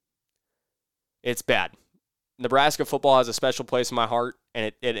 It's bad. Nebraska football has a special place in my heart,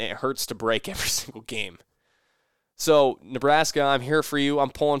 and it hurts to break every single game. So, Nebraska, I'm here for you.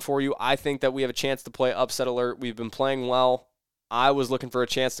 I'm pulling for you. I think that we have a chance to play upset alert. We've been playing well. I was looking for a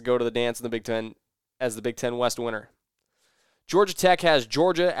chance to go to the dance in the Big Ten as the Big Ten West winner. Georgia Tech has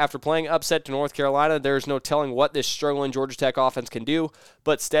Georgia after playing upset to North Carolina. There's no telling what this struggling Georgia Tech offense can do,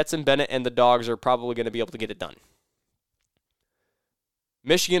 but Stetson Bennett and the Dogs are probably going to be able to get it done.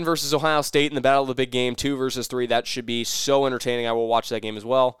 Michigan versus Ohio State in the battle of the big game, 2 versus 3. That should be so entertaining. I will watch that game as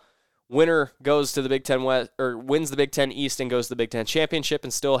well. Winner goes to the Big Ten West, or wins the Big Ten East and goes to the Big Ten Championship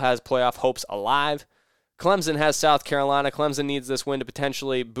and still has playoff hopes alive. Clemson has South Carolina. Clemson needs this win to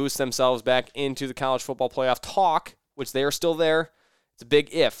potentially boost themselves back into the college football playoff talk, which they are still there. It's a big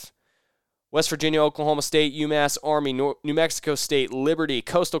if. West Virginia, Oklahoma State, UMass, Army, New Mexico State, Liberty,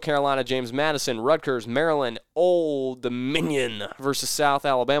 Coastal Carolina, James Madison, Rutgers, Maryland, Old Dominion versus South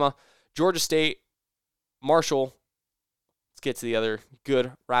Alabama, Georgia State, Marshall. Let's get to the other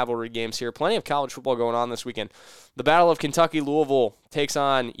good rivalry games here. Plenty of college football going on this weekend. The Battle of Kentucky, Louisville takes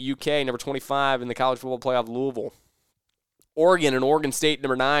on UK, number 25 in the college football playoff, Louisville. Oregon and Oregon State,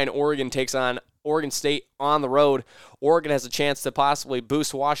 number 9. Oregon takes on Oregon State on the road. Oregon has a chance to possibly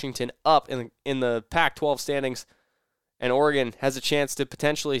boost Washington up in the Pac-12 standings, and Oregon has a chance to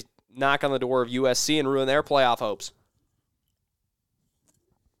potentially knock on the door of USC and ruin their playoff hopes.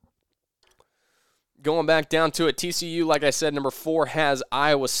 Going back down to it, TCU, like I said, number 4 has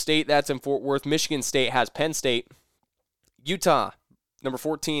Iowa State. That's in Fort Worth. Michigan State has Penn State. Utah, number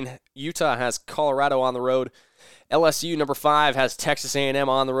 14, Utah has Colorado on the road. LSU, number 5, has Texas A&M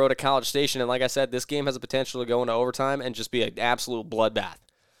on the road at College Station. And like I said, this game has a potential to go into overtime and just be an absolute bloodbath.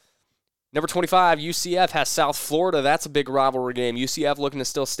 Number 25, UCF has South Florida. That's a big rivalry game. UCF looking to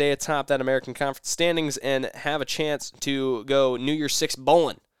still stay atop that American Conference standings and have a chance to go New Year's 6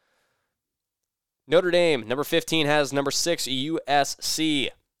 bowling. Notre Dame, number 15, has number 6, USC.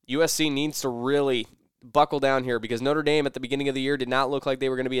 USC needs to really buckle down here because Notre Dame at the beginning of the year did not look like they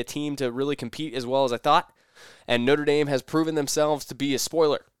were going to be a team to really compete as well as I thought. And Notre Dame has proven themselves to be a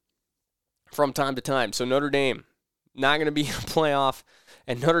spoiler from time to time. So Notre Dame, not going to be in a playoff,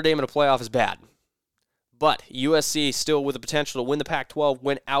 and Notre Dame in a playoff is bad. But USC still with the potential to win the Pac-12,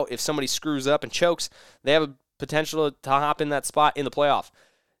 win out. If somebody screws up and chokes, they have a potential to hop in that spot in the playoff.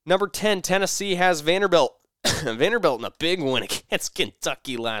 Number 10, Tennessee has Vanderbilt. Vanderbilt in a big win against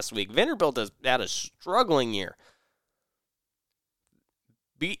Kentucky last week. Vanderbilt has had a struggling year.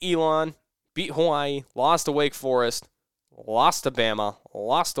 Beat Elon, beat Hawaii, lost to Wake Forest, lost to Bama,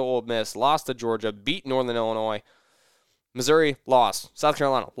 lost to Ole Miss, lost to Georgia, beat Northern Illinois. Missouri, lost. South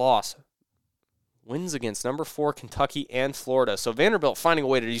Carolina, lost. Wins against number 4, Kentucky, and Florida. So Vanderbilt finding a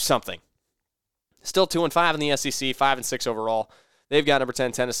way to do something. Still 2-5 in the SEC, 5-6 overall. They've got number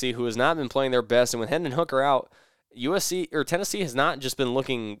 10, Tennessee, who has not been playing their best. And with Hendon Hooker out, Tennessee has not just been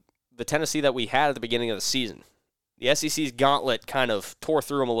looking the Tennessee that we had at the beginning of the season. The SEC's gauntlet kind of tore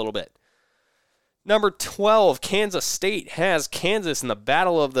through them a little bit. Number 12, Kansas State has Kansas in the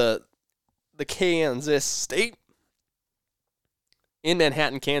battle of the Kansas State. In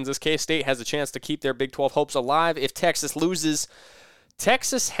Manhattan, Kansas, K-State has a chance to keep their Big 12 hopes alive. If Texas loses,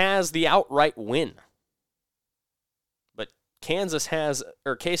 Texas has the outright win. But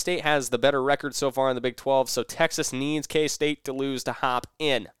K-State has the better record so far in the Big 12, so Texas needs K-State to lose to hop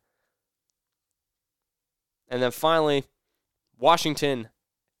in. And then finally, Washington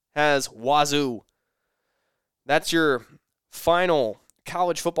has Wazoo. That's your final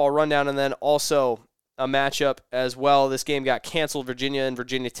college football rundown, and then also a matchup as well. This game got canceled, Virginia and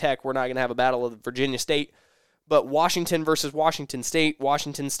Virginia Tech. We're not going to have a battle of Virginia State, but Washington versus Washington State.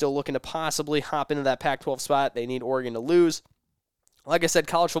 Washington's still looking to possibly hop into that Pac-12 spot. They need Oregon to lose. Like I said,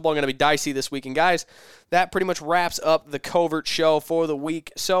 college football is going to be dicey this week. And guys, that pretty much wraps up the Covert show for the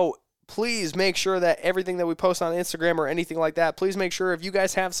week. So please make sure that everything that we post on Instagram or anything like that, please make sure if you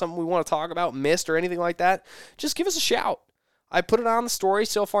guys have something we want to talk about, missed or anything like that, just give us a shout. I put it on the story.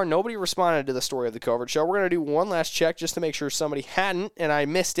 So far, nobody responded to the story of the Covert show. We're going to do one last check just to make sure somebody hadn't, and I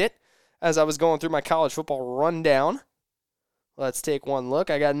missed it as I was going through my college football rundown. Let's take one look.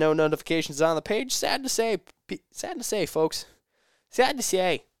 I got no notifications on the page. Sad to say, folks. Sad to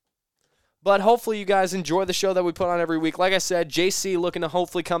say. But hopefully you guys enjoy the show that we put on every week. Like I said, JC looking to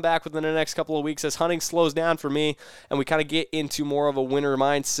hopefully come back within the next couple of weeks as hunting slows down for me and we kind of get into more of a winter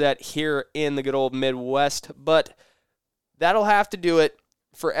mindset here in the good old Midwest. But that'll have to do it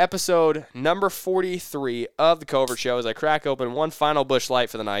for episode number 43 of the Covert Show as I crack open one final Busch Light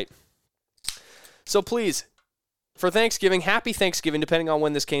for the night. So please, for Thanksgiving, happy Thanksgiving, depending on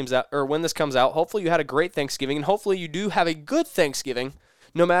when this comes out. Hopefully you had a great Thanksgiving, and hopefully you do have a good Thanksgiving,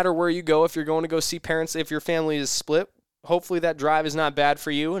 no matter where you go. If you're going to go see parents, if your family is split, hopefully that drive is not bad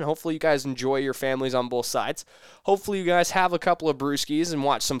for you, and hopefully you guys enjoy your families on both sides. Hopefully you guys have a couple of brewskis and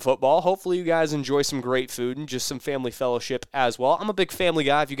watch some football. Hopefully you guys enjoy some great food and just some family fellowship as well. I'm a big family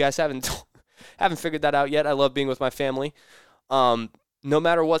guy. If you guys haven't figured that out yet, I love being with my family, no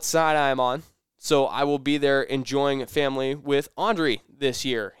matter what side I am on. So I will be there enjoying family with Andre this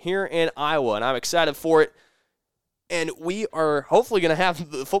year here in Iowa, and I'm excited for it. And we are hopefully going to have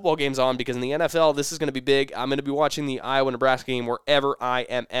the football games on because in the NFL, this is going to be big. I'm going to be watching the Iowa-Nebraska game wherever I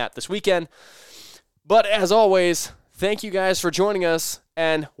am at this weekend. But as always, thank you guys for joining us,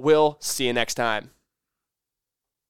 and we'll see you next time.